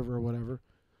part of the river or whatever,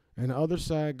 and the other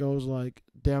side goes like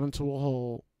down into a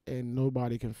hole, and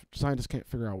scientists can't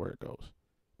figure out where it goes.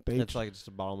 It's like just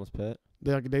a bottomless pit.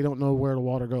 They don't know where the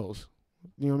water goes.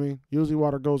 You know what I mean? Usually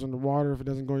water goes in the water if it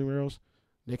doesn't go anywhere else.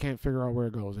 They can't figure out where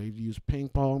it goes. They've used ping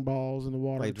pong balls in the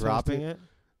water. Like to test dropping it?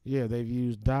 Yeah, they've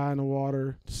used dye in the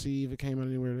water to see if it came out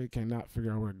anywhere. They cannot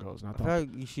figure out where it goes. And I I feel thought,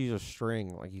 like you should use a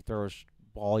string. Like you throw a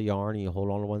ball of yarn and you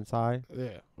hold on to one side.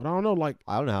 yeah. But I don't know, like,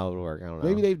 I don't know how it would work. I don't know.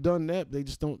 maybe they've done that. They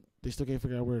just don't, they still can't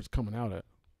figure out where it's coming out at.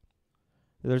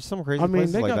 There's some crazy I mean,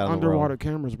 places they like got that in the underwater world.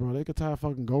 cameras, bro. They could tie a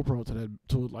fucking GoPro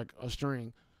to like a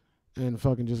string and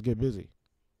fucking just get busy.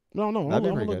 No, I'm That'd be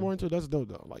gonna pretty look good. more into it. That's dope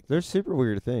though. Like, There's super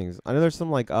weird things. I know there's some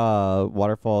like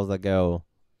waterfalls that go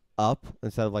up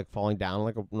instead of like falling down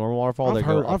like a normal waterfall.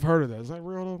 I've heard of that. Is that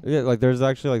real though? Yeah, like there's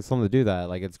actually like some that do that.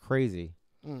 Like it's crazy.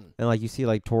 Mm. And like you see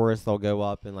like tourists, they'll go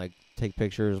up and like take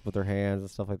pictures with their hands and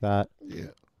stuff like that. Yeah,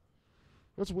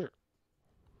 that's weird.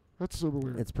 That's super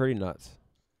weird. It's pretty nuts.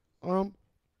 I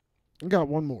got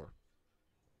one more.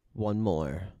 One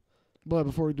more. But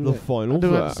before we do The that, final I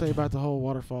do have fact. to say about the whole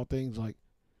waterfall things. Like,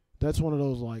 that's one of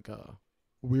those like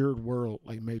weird world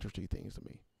like matrixy things to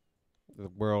me. The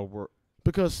world.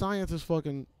 Because science is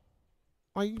fucking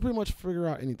like you can pretty much figure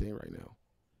out anything right now.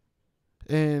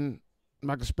 And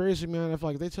my conspiracy man, I feel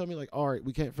like if they tell me like, all right,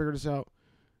 we can't figure this out,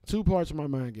 two parts of my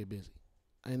mind get busy.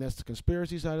 And that's the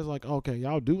conspiracy side is like, okay,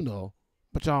 y'all do know,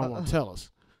 but y'all don't want to tell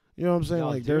us. You know what I'm saying? Y'all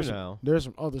Like do there's know.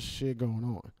 some other shit going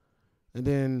on. And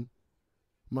then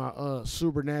my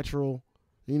supernatural,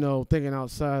 thinking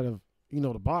outside of,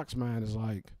 the box mind is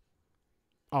like,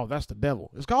 oh, that's the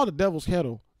devil. It's called the devil's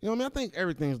kettle. You know what I mean? I think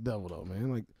everything's devil though, man.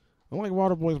 Like I'm like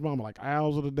Waterboy's mama, like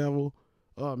owls are the devil,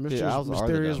 owls are the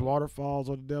mysterious devil. waterfalls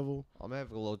are the devil. I'm gonna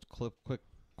have a little quick You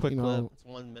clip. know, It's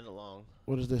 1 minute long.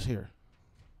 What is this here?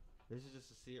 This is just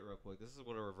to see it real quick. This is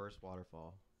what a reverse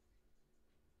waterfall.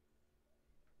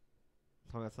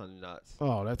 Tell me that's not nuts.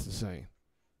 Oh, that's insane.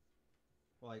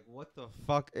 Like, what the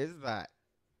fuck is that?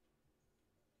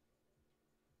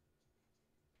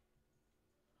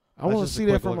 I want to just a see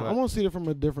that quick from look at I want to see it from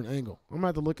a different angle. I'm gonna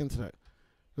have to look into that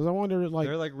because I wonder like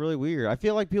They're like really weird. I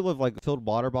feel like people have like filled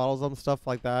water bottles on stuff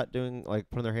like that, doing like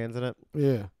putting their hands in it.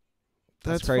 yeah,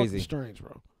 That's fucking crazy. strange,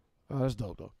 bro. Oh, that's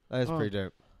dope though. That is pretty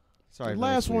dope. Sorry. The for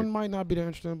last this one weird. might not be that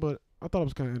interesting, but I thought it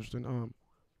was kind of interesting.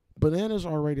 Bananas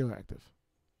are radioactive.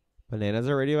 Bananas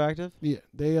are radioactive. Yeah,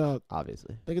 they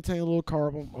Obviously. they contain a little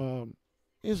carbon.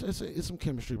 It's some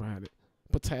chemistry behind it.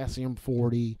 Potassium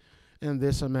 40 and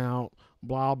this amount,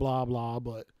 blah blah blah.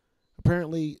 But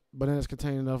apparently, bananas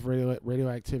contain enough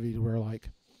radioactivity to where like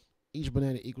each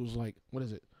banana equals like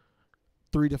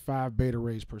 3 to 5 beta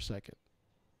rays per second.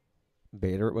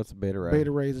 Beta. What's a beta ray?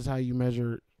 Beta rays is how you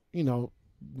measure,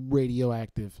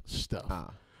 radioactive stuff.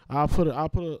 Ah. I'll put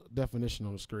a definition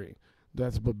on the screen.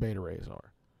 That's what beta rays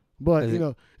are. But Is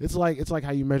it- it's like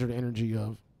how you measure the energy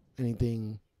of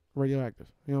anything radioactive.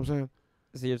 You know what I'm saying?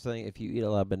 So you're saying if you eat a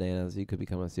lot of bananas, you could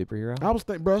become a superhero? I was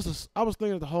thinking, bro. I was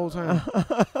thinking it the whole time,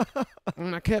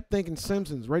 and I kept thinking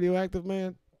Simpsons, radioactive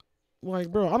man. Like,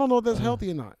 bro, I don't know if that's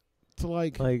healthy or not. To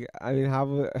like I mean,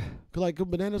 how? could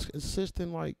bananas assist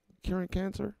in like curing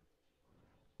cancer?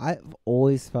 I've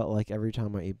always felt like every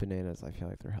time I eat bananas, I feel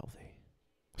like they're healthy.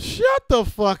 Shut the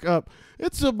fuck up!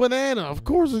 It's a banana. Of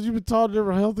course, you've been taught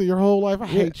they're healthy your whole life. I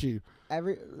hate you.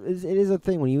 It is a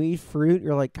thing when you eat fruit,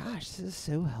 you're like, gosh, this is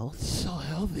so healthy. So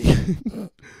healthy,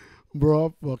 bro.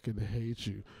 I fucking hate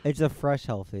you. It's a fresh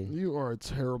healthy. You are a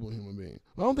terrible human being.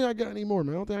 I don't think I got any more,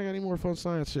 man. I don't think I got any more fun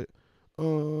science shit.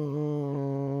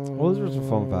 Those are some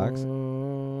fun facts.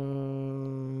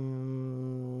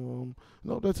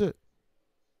 No, that's it.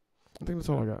 I think that's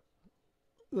all I got.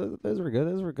 Those were good.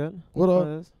 Those were good. What up?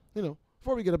 Those.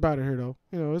 Before we get up out of here, though,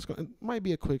 it might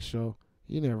be a quick show.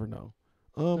 You never know.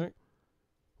 Alright.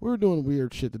 We were doing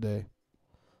weird shit today.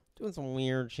 Doing some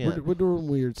weird shit. We're doing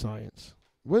weird science.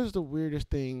 What is the weirdest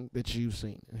thing that you've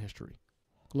seen in history?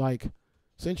 Like,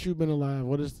 since you've been alive,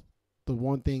 what is the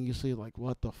one thing you see like,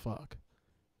 what the fuck?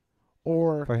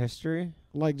 Or For history?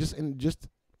 like just in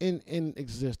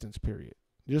existence, period.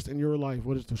 Just in your life,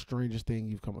 what is the strangest thing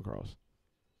you've come across?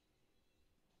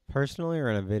 Personally or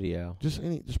in a video? Just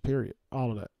period.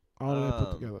 All of that. All of that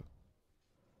put together.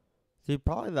 See,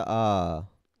 probably the,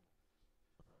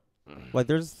 like,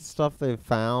 there's stuff they've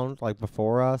found, like,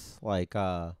 before us, like,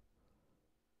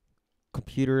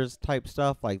 computers type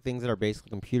stuff, like, things that are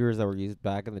basically computers that were used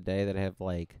back in the day that have,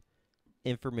 like,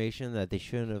 information that they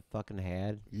shouldn't have fucking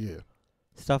had. Yeah.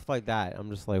 Stuff like that. I'm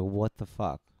just like, what the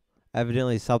fuck?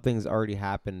 Evidently, something's already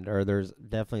happened, or there's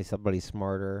definitely somebody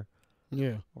smarter.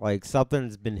 Yeah. Like,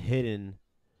 something's been hidden,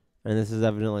 and this is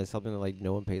evidently something that, like,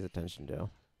 no one pays attention to.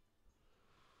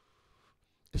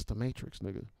 It's the Matrix,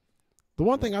 nigga. The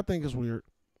one thing I think is weird,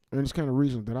 and it's kind of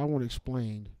reason that I want to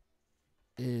explain,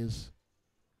 is,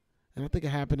 and I think it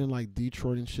happened in like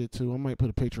Detroit and shit too. I might put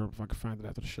a picture up if I can find it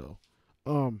after the show.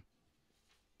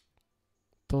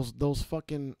 Those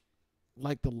fucking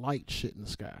like the light shit in the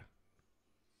sky.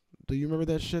 Do you remember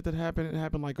that shit that happened? It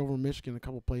happened like over Michigan, a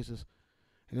couple places,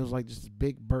 and it was like just this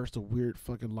big burst of weird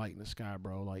fucking light in the sky,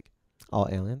 bro. Like, All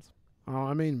aliens?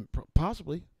 I mean,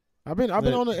 possibly. I've been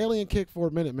on the alien kick for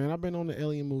a minute, man. I've been on the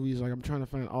alien movies. Like, I'm trying to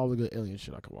find all the good alien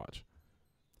shit I can watch.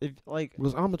 If, like,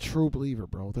 Because I'm a true believer,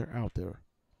 bro. They're out there.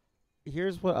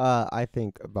 here's what I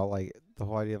think about, like, the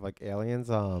whole idea of, like, aliens.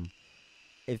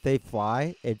 If they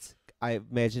fly, it's I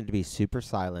imagine it to be super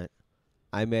silent.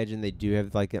 I imagine they do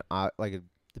have like the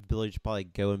ability to probably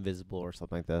go invisible or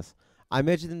something like this. I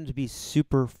imagine them to be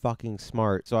super fucking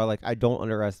smart. So I don't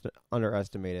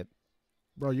underestimate it.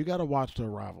 Bro, you gotta watch The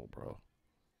Arrival, bro.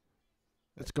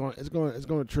 It's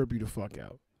gonna trip you the fuck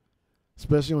out.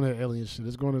 Especially on that alien shit.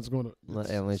 It's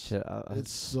Alien shit.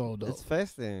 It's so dope. It's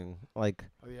fascinating. Like,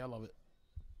 Oh, yeah, I love it.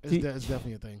 It's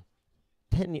definitely a thing.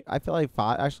 10 years, I feel like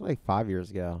 5 years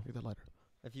ago. Get that lighter.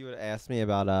 If you would ask me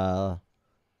about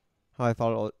how I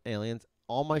thought of aliens,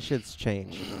 all my shit's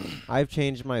changed. I've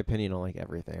changed my opinion on like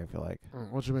everything. I feel like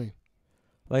What you mean?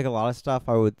 like a lot of stuff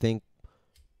I would think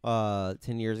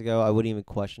 10 years ago I wouldn't even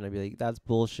question. I'd be like, that's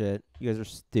bullshit. You guys are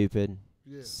stupid.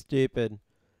 Yeah. Stupid.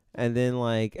 And then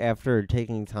like after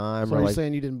taking time, So or you're like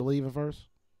saying you didn't believe at first?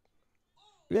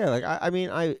 yeah, like I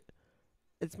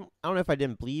don't know if I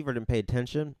didn't believe or didn't pay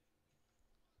attention,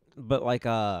 but like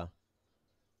I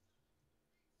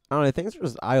don't know, things were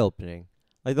just eye opening.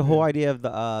 Like the whole idea of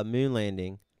the moon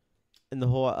landing, and the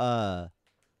whole at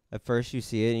first you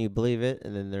see it and you believe it,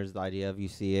 and then there's the idea of you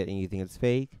see it and you think it's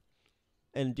fake.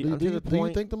 And Do you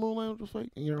think the moon landing was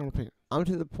fake? In your own opinion? I'm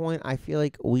to the point I feel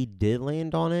like we did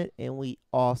land on it and we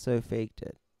also faked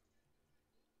it.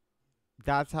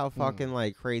 That's how fucking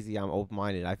like crazy I'm open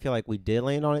minded. I feel like we did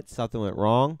land on it, something went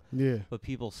wrong. Yeah. But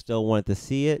people still wanted to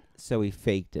see it, so we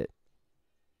faked it.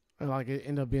 And like it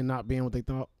ended up not being what they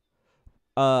thought.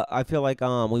 I feel like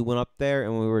we went up there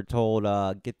and we were told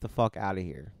get the fuck out of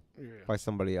here by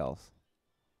somebody else.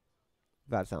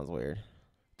 That sounds weird.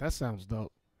 That sounds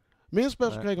dope. Me and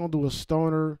Special K gonna do a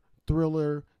stoner,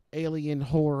 thriller, alien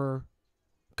horror,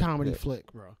 comedy flick,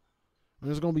 bro.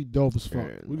 And it's gonna be dope as fuck.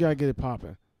 We gotta get it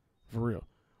popping, for real.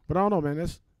 But I don't know, man.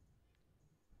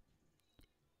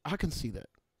 I can see that.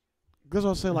 That's what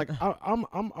I'm saying. Like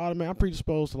I'm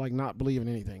predisposed to like not believing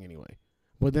anything anyway.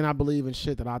 But then I believe in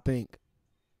shit that I think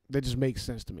that just makes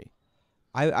sense to me.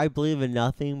 I believe in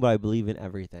nothing, but I believe in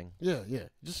everything. Yeah.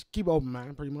 Just keep open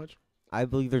mind, pretty much. I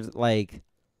believe there's like,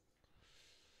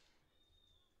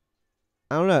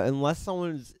 I don't know, unless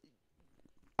someone's,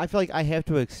 I feel like I have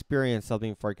to experience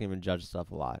something before I can even judge stuff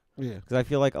a lot. Yeah. Because I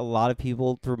feel like a lot of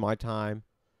people through my time,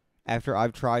 after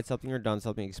I've tried something or done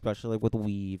something, especially like with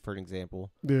weed, for an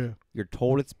example, you're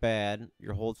told it's bad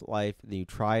your whole life, and then you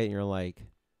try it and you're like,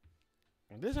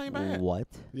 this ain't bad. What?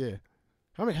 Yeah.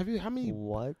 How many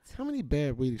What? How many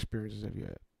bad weed experiences have you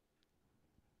had?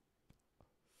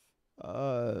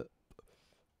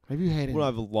 Have you had any? When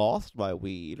I've lost my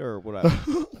weed or when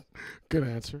I've... Good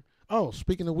answer. Oh,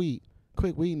 speaking of weed,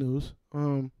 quick weed news.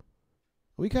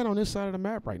 We kind of on this side of the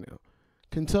map right now.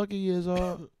 Kentucky is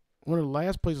one of the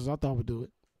last places I thought would do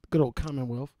it. Good old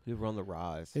Commonwealth. We were on the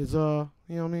rise. Is you know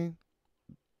what I mean,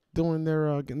 doing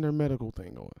their getting their medical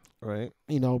thing going. Right.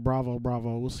 You know, bravo.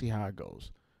 We'll see how it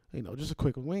goes. You know, just a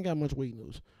quick one. We ain't got much weed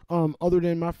news. Other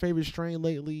than my favorite strain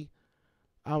lately,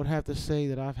 I would have to say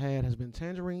that I've had has been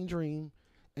Tangerine Dream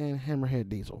and Hammerhead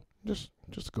Diesel. Just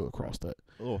to go across that.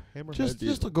 Oh, Hammerhead Just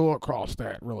Diesel. to go across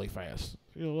that really fast.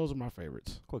 You know, those are my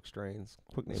favorites. Quick strains.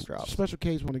 Quick name drops. Special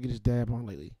Case want to get his dab on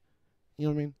lately. You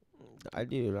know what I mean? I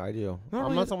do. Not I'm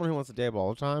really- not someone who wants to dab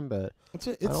all the time, but It's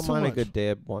I don't so mind much. a good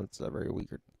dab once every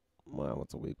week or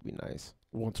once a week would be nice.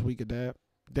 Once a week a dab.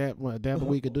 Dab a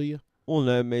week do you? Well,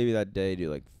 no, maybe that day do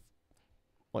like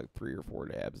 3 or 4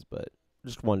 dabs, but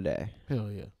just one day.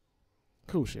 Hell yeah.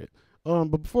 Cool shit. But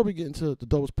before we get into the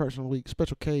dopest person of the week,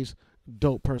 Special K's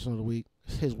dope person of the week.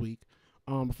 It's his week.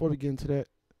 Before we get into that,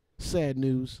 sad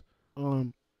news.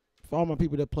 For all my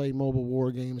people that play mobile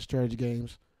war games, strategy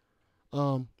games,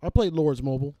 I played Lords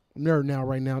Mobile. I'm nerd now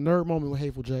right now. Nerd moment with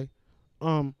Hateful J.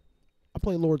 I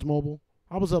played Lords Mobile.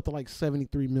 I was up to like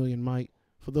 73 million might.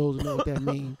 For those who know what that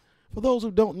mean. For those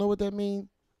who don't know what that mean,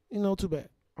 you know, too bad.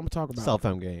 I'm gonna talk about Cell it.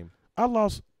 phone game. I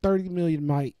lost 30 million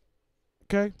might.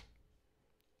 Okay?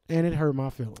 And it hurt my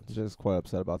feelings. Just quite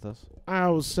upset about this. I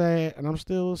was sad, and I'm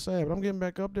still sad, but I'm getting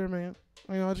back up there, man.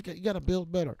 You know, you got to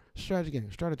build better. Strategy game.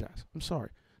 Strategize. I'm sorry.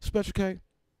 Special K,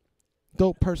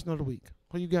 dope person of the week.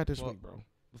 What you got this week, bro?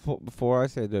 Before I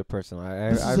say the person,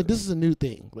 This is a new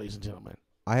thing, ladies and gentlemen.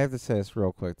 I have to say this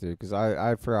real quick, dude, because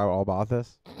I forgot all about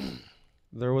this.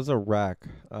 There was a wreck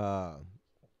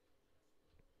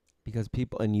because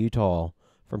people in Utah,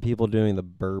 from people doing the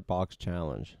Bird Box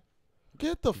Challenge.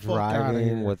 Get the fuck out of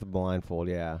Driving here. with a blindfold,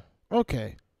 yeah.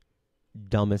 Okay.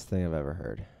 Dumbest thing I've ever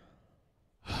heard.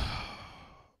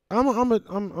 I'm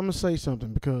gonna say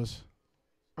something because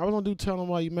I was gonna do tell them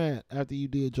why you mad after you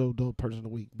did Joe Dope person of the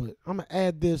week, but I'm gonna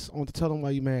add this on to tell them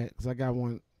why you mad because I got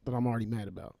one that I'm already mad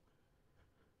about.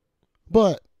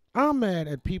 But I'm mad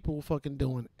at people fucking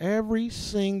doing every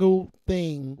single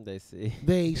thing They see.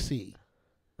 they see.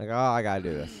 Like, oh, I gotta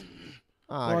do this.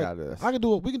 Oh, I Like, gotta do this. I can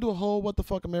do it. We can do a whole What the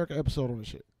Fuck America episode on this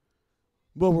shit.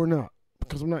 But we're not,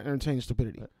 because I'm not entertaining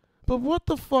stupidity. But what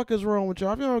the fuck is wrong with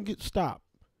y'all? If y'all don't stop.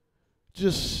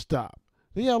 Just stop.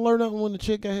 Then y'all learn nothing when the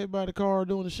chick got hit by the car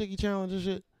doing the Shiggy challenge and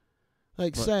shit.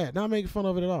 Like, What? sad. Not making fun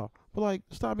of it at all. But, like,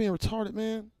 stop being retarded,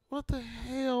 man. What the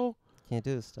hell? Can't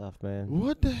do this stuff, man.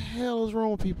 What the hell is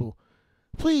wrong with people?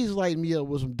 Please light me up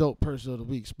with some dope person of the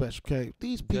week special, okay?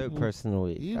 These people, Dope person of the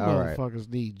week. you All right. motherfuckers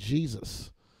need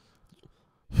Jesus.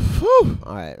 Whew.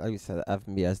 All right. Like you said, the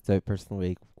FMBS dope person of the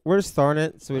week. We're just starting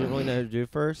it, so we didn't really know who to do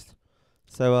first.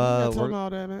 So, You gotta tell we're, them all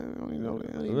that, man. I don't even know that.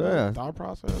 I don't even know Yeah. the thought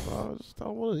process. Just tell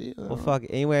them what it is. well, fuck.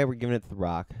 Anyway, we're giving it to The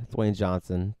Rock. Dwayne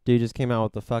Johnson. Dude just came out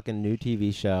with a fucking new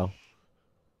TV show.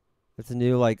 It's a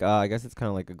new, like, I guess it's kind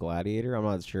of like a Gladiator. I'm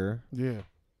not sure. Yeah.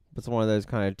 It's one of those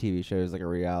kind of TV shows, like a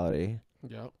reality.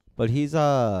 Yep. But he's,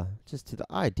 just to the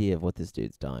idea of what this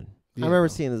dude's done. Yeah, I remember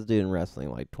bro. seeing this dude in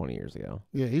wrestling like 20 years ago.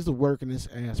 Yeah, he's the workingest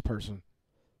ass person,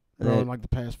 And bro, then- in like the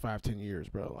past 5-10 years,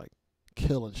 bro. Like,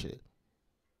 killing shit.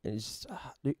 And it's just,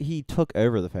 dude, he took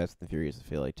over the Fast and the Furious, I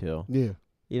feel like, too. Yeah.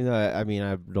 Even though, I mean,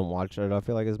 I don't watch it, I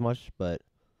feel like, as much, but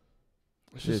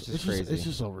It's Dude, just, it's just crazy. It's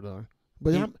just overdone.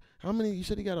 But He- how many, you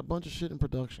said he got a bunch of shit in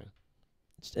production.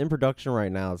 it's in production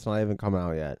right now. It's not even come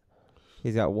out yet.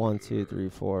 He's got 1, 2, 3,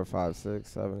 4, 5, 6,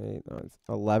 7, 8, 9,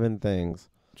 11 things.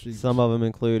 Jesus. Some of them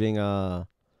including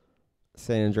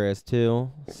San Andreas 2,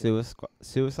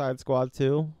 Suicide Squad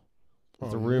 2.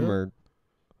 It's Oh, yeah? rumored.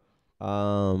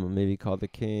 Maybe called The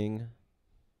King.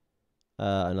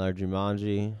 Another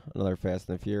Jumanji. Another Fast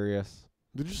and the Furious.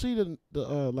 Did you see the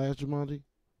last Jumanji?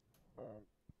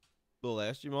 The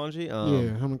last Jumanji?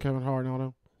 Yeah, him and Kevin Hart and all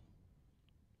them.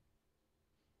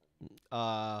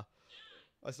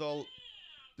 I saw,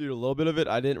 dude, a little bit of it.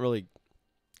 I didn't really. It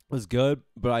was good,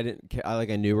 but I didn't. I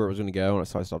knew where it was gonna go, and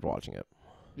so I stopped watching it.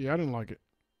 Yeah, I didn't like it.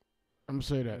 I'm gonna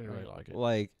say that I didn't really like it.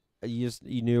 Like you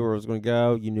knew where it was gonna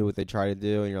go. You knew what they tried to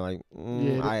do, and you're like,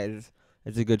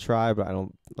 it's a good try, but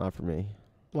not for me.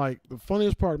 Like, the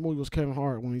funniest part of the movie was Kevin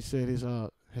Hart when he said his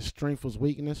strength was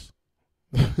weakness.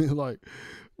 Like,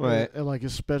 Right. and like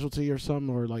his specialty or something,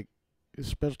 or like his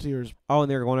specialty or his, Oh, and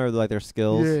they were going over like their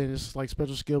skills. yeah, his like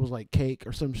special skill was like cake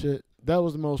or some shit. That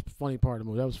was the most funny part of the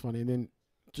movie. That was funny. And then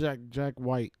Jack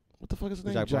White, what the fuck is his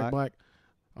name? Jack Black?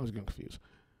 I was getting confused.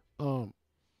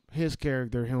 His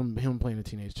character, him playing a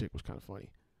teenage chick was kind of funny.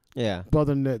 Yeah. But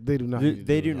other than that, they do not.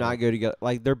 They do not go together.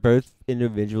 Like, they're both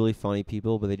individually funny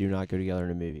people, but they do not go together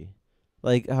in a movie.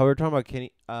 Like how we were talking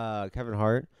about Kevin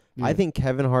Hart. Yeah. I think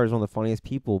Kevin Hart is one of the funniest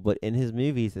people, but in his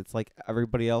movies, it's like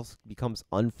everybody else becomes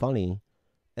unfunny,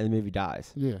 and the movie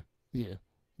dies. Yeah,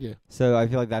 yeah. So I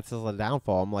feel like that's just a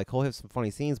downfall. I'm like, he'll have some funny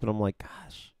scenes, but I'm like,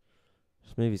 gosh,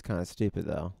 this movie's kind of stupid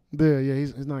though. Yeah,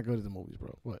 he's not good at the movies,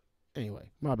 bro. But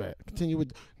anyway, my bad. Continue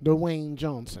with Dwayne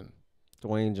Johnson.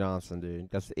 Dwayne Johnson, dude.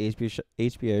 That's the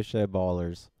HBO show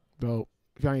Ballers. Dope.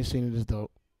 If y'all ain't seen it, it's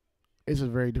dope. It's a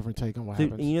very different take on what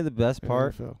Dude, happens. and you know the best in the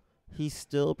part? NFL. He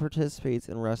still participates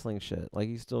in wrestling shit. Like,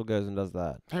 he still goes and does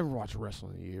that. I haven't watched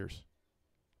wrestling in years.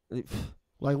 And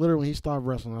Like, literally, when he stopped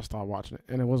wrestling, I stopped watching it.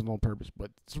 And it wasn't on purpose,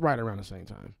 but it's right around the same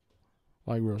time.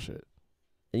 Like, real shit.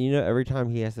 you know, every time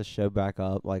he has to show back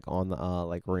up, like, on the,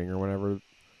 like, ring or whatever,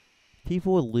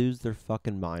 people would lose their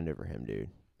fucking mind over him, dude.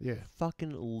 Yeah,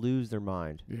 Fucking lose their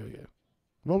mind. yeah.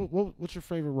 What's your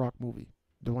favorite Rock movie?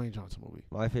 Dwayne Johnson movie.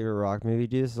 My favorite rock movie,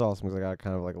 dude, this is awesome because I got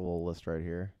kind of like a little list right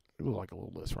here. It was like a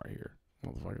little list right here,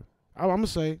 motherfucker. I'm going to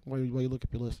say, while you look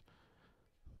up your list,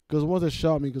 because the ones that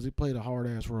shocked me because he played a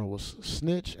hard-ass role was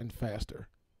Snitch and Faster.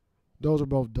 Those are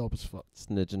both dope as fuck.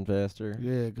 Snitching Faster.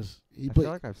 Yeah, because I feel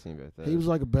like I've seen both those. he was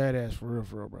like a badass for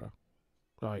real, bro.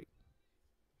 Like,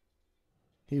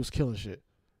 he was killing shit.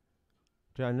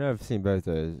 Dude, I know I've seen both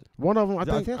those. One of them, I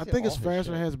Dude, I think think it's all his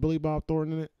Faster shit. has Billy Bob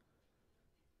Thornton in it.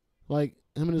 Like,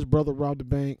 him and his brother robbed the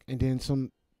bank, and then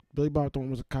Billy Bob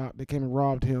Thornton was a cop. They came and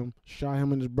robbed him, shot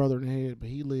him and his brother in the head, but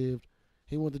he lived.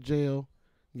 He went to jail,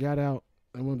 got out,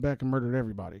 and went back and murdered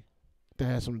everybody that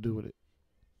had something to do with it.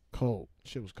 Cold.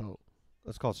 Shit was cold.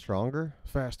 It's called Stronger?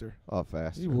 Faster. Oh,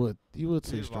 Faster. You would say Dude, why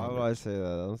would stronger. I say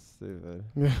that? That's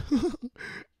stupid.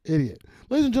 Idiot.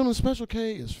 Ladies and gentlemen, Special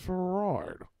K is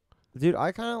Ferrard. Dude,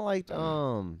 I kind of liked,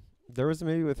 there was a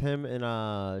movie with him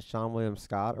and Sean William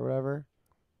Scott or whatever.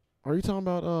 Are you talking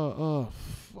about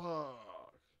fuck.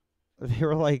 They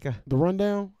were like, The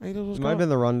Rundown? Ain't that what it's it might have called? been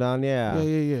The Rundown, yeah.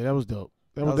 Yeah. That was dope.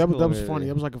 That That was was a cool funny. movie.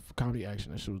 That was like a comedy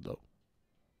action. That shit was dope.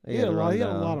 Yeah, he had The a lot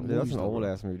Rundown. of Dude, that's movies, an though, old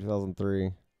bro. ass movie,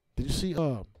 2003. Did you see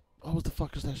what the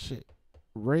fuck is that shit?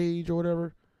 Rage or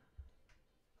whatever?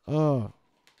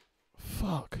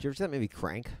 Fuck. Did you ever see that movie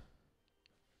Crank?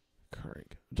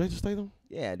 Crank. Jason Statham?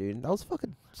 Yeah, dude. That was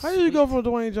fucking How did you go from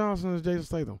Dwayne Johnson to Jason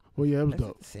Statham? Well, yeah, it was That's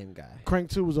dope. the same guy. Crank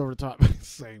 2 was over the top.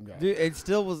 Same guy. Dude, it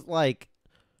still was like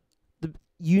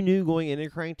you knew going into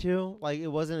Crank 2, like it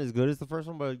wasn't as good as the first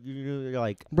one, but you knew you're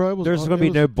like Bro, it was, there's gonna be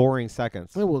no boring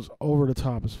seconds. It was over the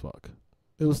top as fuck.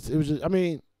 It was just, I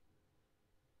mean,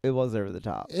 It was over the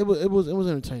top. it was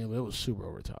entertaining, but it was super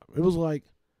over the top. It was like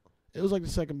the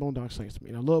second Boondock Saints to me.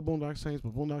 And I love Boondock Saints,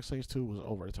 but Boondock Saints 2 was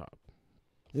over the top.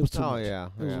 It was too much. Yeah.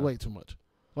 It was way too much.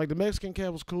 Like the Mexican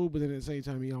cat was cool, but then at the same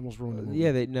time he almost ruined the movie.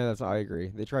 Yeah, I agree.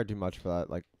 They tried too much for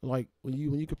that. Like when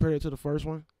you compare it to the first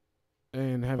one,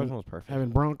 and the first having one was perfect. having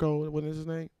Bronco, what is his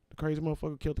name? The crazy motherfucker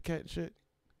who killed the cat and shit.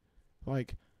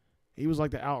 Like he was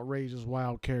like the outrageous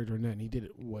wild character in that, and he did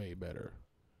it way better.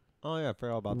 Oh yeah, I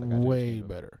forgot about that guy. Way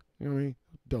better. You know what I mean?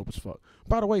 Dope as fuck.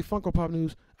 By the way, Funko Pop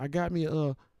news. I got me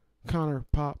a Connor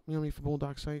Pop. You know what I mean? For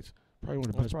Boondock Saints. Probably one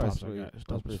of the best pops I got. It's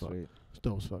dope as fuck. It's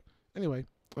dope as fuck. Anyway,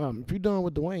 if you're done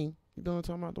with Dwayne, you done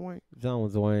talking about Dwayne? Done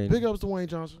with Dwayne. Big ups to Dwayne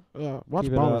Johnson. Watch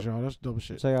Keep it Ballers, up. y'all. That's dope as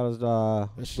shit. Check out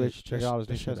his shit- check that out his shit-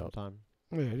 new that show shit out. sometime.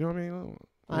 Yeah, you know what I mean?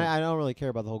 I don't really care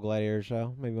about the whole Gladiator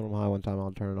show. Maybe when I'm high one time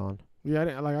I'll turn it on. Yeah, I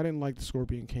didn't like the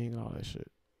Scorpion King and all that shit.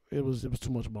 It was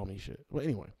too much bummy shit. But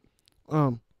anyway,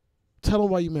 tell them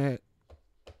why you mad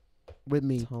with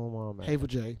me. Tell him I'm mad. Hey for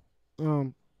Jay.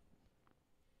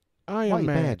 I Why am you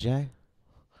mad. mad, Jay?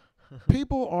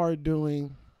 People are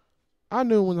doing. I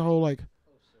knew when the whole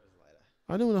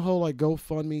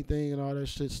GoFundMe thing and all that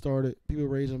shit started. People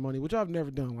raising money, which I've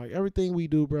never done. Like everything we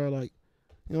do, bro. Like,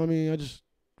 you know what I mean? I just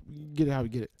get it how we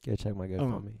get it. Go check my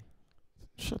GoFundMe.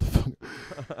 Shut the fuck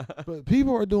up. But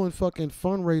people are doing fucking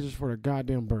fundraisers for their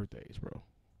goddamn birthdays, bro.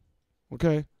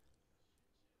 Okay?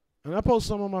 And I post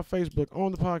some on my Facebook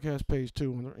on the podcast page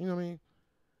too. You know what I mean?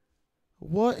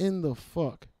 What in the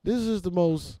fuck? This is the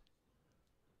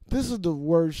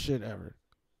worst shit ever.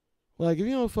 Like, if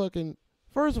you don't fucking,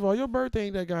 first of all, your birthday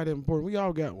ain't that goddamn important. We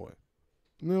all got one.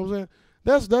 You know what I'm saying?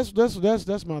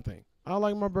 That's my thing. I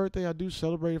like my birthday. I do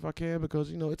celebrate if I can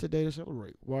because, you know, it's a day to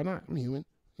celebrate. Why not? I'm human.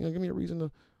 You know, give me a reason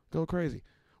to go crazy.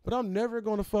 But I'm never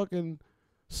going to fucking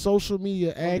social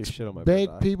media beg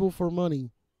people for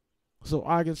money so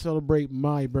I can celebrate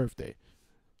my birthday.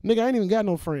 Nigga, I ain't even got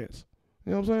no friends.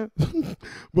 You know what I'm saying?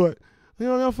 But, you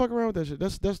know, I don't fuck around with that shit.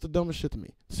 That's the dumbest shit to me.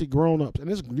 See, grown-ups.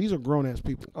 And these are grown-ass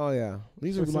people. Oh, yeah.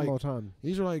 These are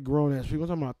like grown-ass people. I'm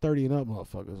talking about 30 and up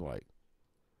motherfuckers. Like,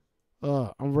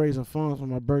 I'm raising funds for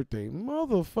my birthday.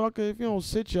 Motherfucker, if you don't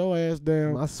sit your ass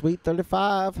down. My sweet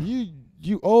 35.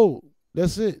 You old.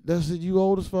 That's it. You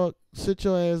old as fuck. Sit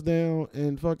your ass down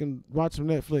and fucking watch some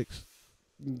Netflix.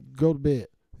 Go to bed.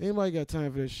 Anybody got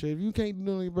time for that shit? If you can't do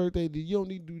nothing on your birthday, then you don't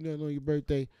need to do nothing on your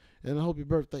birthday. And I hope your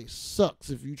birthday sucks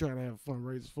if you trying to have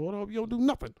fundraisers for it. I hope you don't do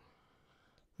nothing.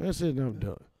 That's it, and I'm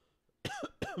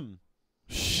done.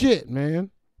 Shit, man.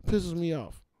 Pisses me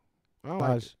off. I don't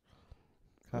like it.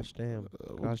 Gosh damn.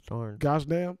 Gosh darn. Gosh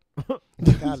damn.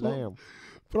 God damn.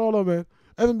 But hold on, man.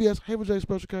 FNBS, Hey for J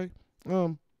Special K.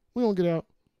 We gonna get out.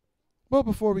 But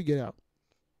before we get out,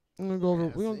 I'm gonna go over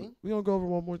we gonna go over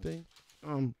one more thing.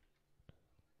 I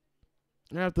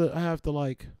have to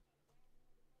like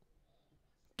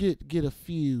get a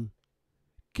few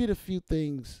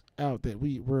things out that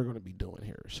we're gonna be doing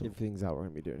here. So Get things out we're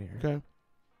gonna be doing here. okay.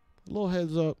 A little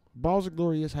heads up. Balls of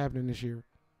Glory is happening this year.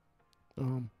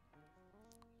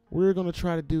 We're gonna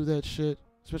try to do that shit.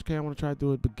 Especially I want to try to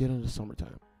do it beginning of the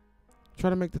summertime. Try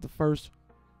to make it the first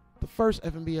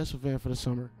FNBS event for the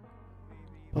summer.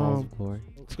 Balls of Glory.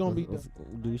 It's gonna be.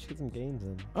 Do we should get some games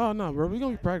in? Oh no, bro. We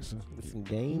gonna be practicing. Get some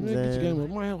games Get your game in. up.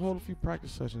 We might hold a few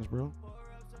practice sessions, bro.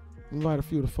 Invite a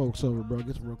few of the folks over, bro.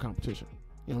 Get some real competition.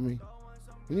 You know what I mean?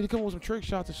 We need to come up with some trick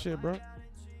shots and shit, bro. You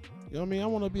know what I mean? I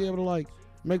want to be able to like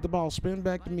make the ball spin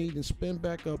back to me, then spin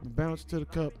back up and bounce to the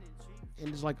cup, and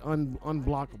it's like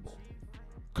unblockable.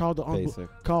 Called the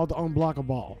unblockable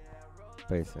ball.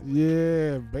 Basic.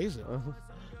 Yeah, basic.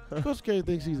 Coach K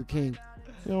thinks he's a king.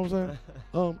 You know what I'm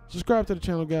saying? Subscribe to the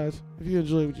channel, guys. If you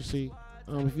enjoy what you see.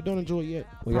 If you don't enjoy it yet,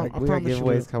 We got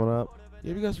giveaways coming up.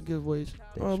 Yeah, we got some giveaways.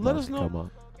 They're Let us supposed to know. come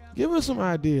up. Give us some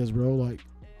ideas, bro. Like,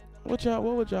 what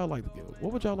would y'all like to give?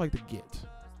 What would y'all like to get?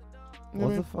 You know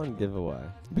What's what a fun giveaway?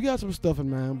 we got some stuff in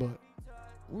mind, but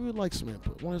we would like some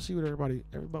input. Want to see what everybody.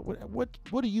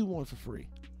 What do you want for free?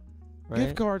 Right?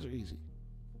 Gift cards are easy,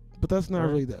 but that's not Right.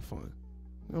 really that fun.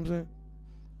 You know what I'm saying?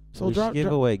 So we should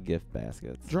give away gift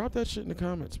baskets. drop that shit in the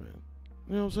comments, man.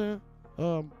 You know what I'm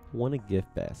saying? Want a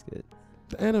gift basket?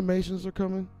 The animations are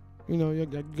coming. You know, you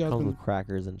guys Comes been with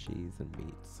crackers and cheese and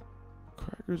meats.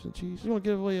 crackers and cheese. You want to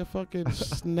give away a fucking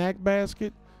snack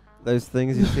basket? Those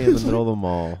things you see in the middle of the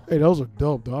mall. Hey, those are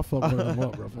dope, though. I fuck with them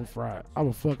up, bro. From fried. I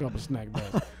would fuck up a snack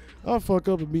basket. I'll fuck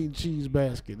up a meat and cheese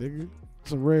basket, nigga.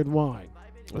 Some red wine.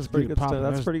 That's Let's pretty get it good. poppin'.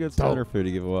 That's pretty good dope. stoner food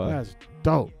to give away. That's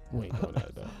dope. We ain't doing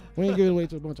that though. We ain't giving away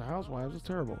to a bunch of housewives. It's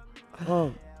terrible.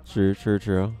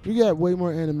 True. We got way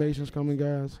more animations coming,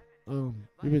 guys.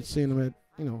 We've been seeing them at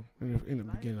in the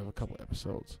beginning of a couple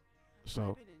episodes.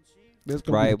 So that's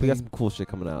gonna Right, be we the got thing. some cool shit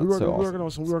coming out. We're so working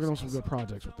on some good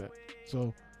projects with that.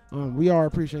 So we are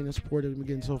appreciating the support that we've been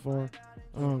getting so far.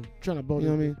 Trying to both, you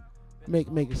know what I mean,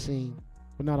 make a scene,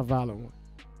 but not a violent one.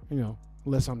 You know,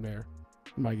 unless I'm there,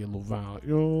 it might get a little violent.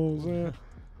 You know what I'm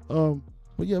saying?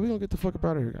 But yeah, we gonna get the fuck up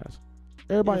out of here, guys.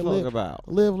 Everybody live,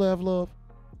 laugh, love.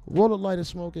 Roll a light and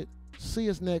smoke it. See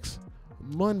us next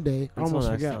Monday. I Until almost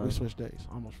next forgot. time. We switched days.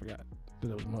 I almost forgot that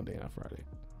it was Monday, not Friday.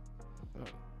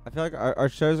 I feel like our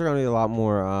shows are gonna be a lot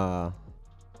more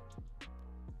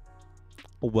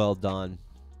well done.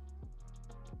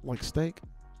 Like steak.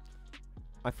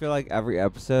 I feel like every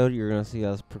episode you're gonna see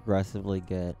us progressively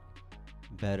get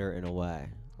better in a way.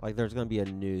 Like there's gonna be a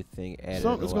new thing added.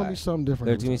 It's gonna be something different.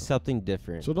 There's gonna be something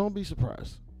different. So don't be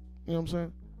surprised. You know what I'm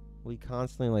saying? We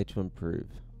constantly like to improve.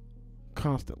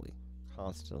 Constantly.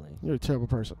 You're a terrible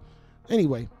person.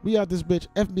 Anyway, we out this bitch.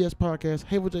 FBS Podcast.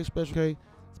 Hey, with J Special K.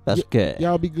 That's good.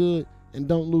 Y'all be good and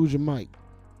don't lose your mic.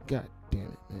 God damn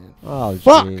it, man. Oh,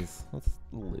 fuck. Jeez. That's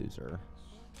a loser.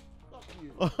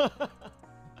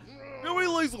 Nobody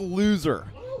likes a loser.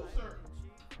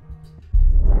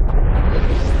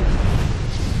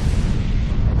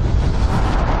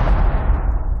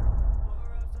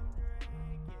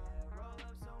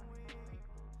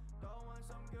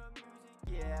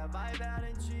 Yeah, vibe out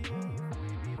and chief.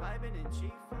 We be vibing and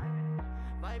chief.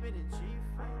 Vibing and chief.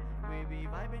 We be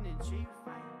vibing and chief.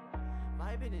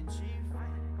 Vibing and chief.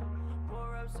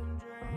 Pour up some drink.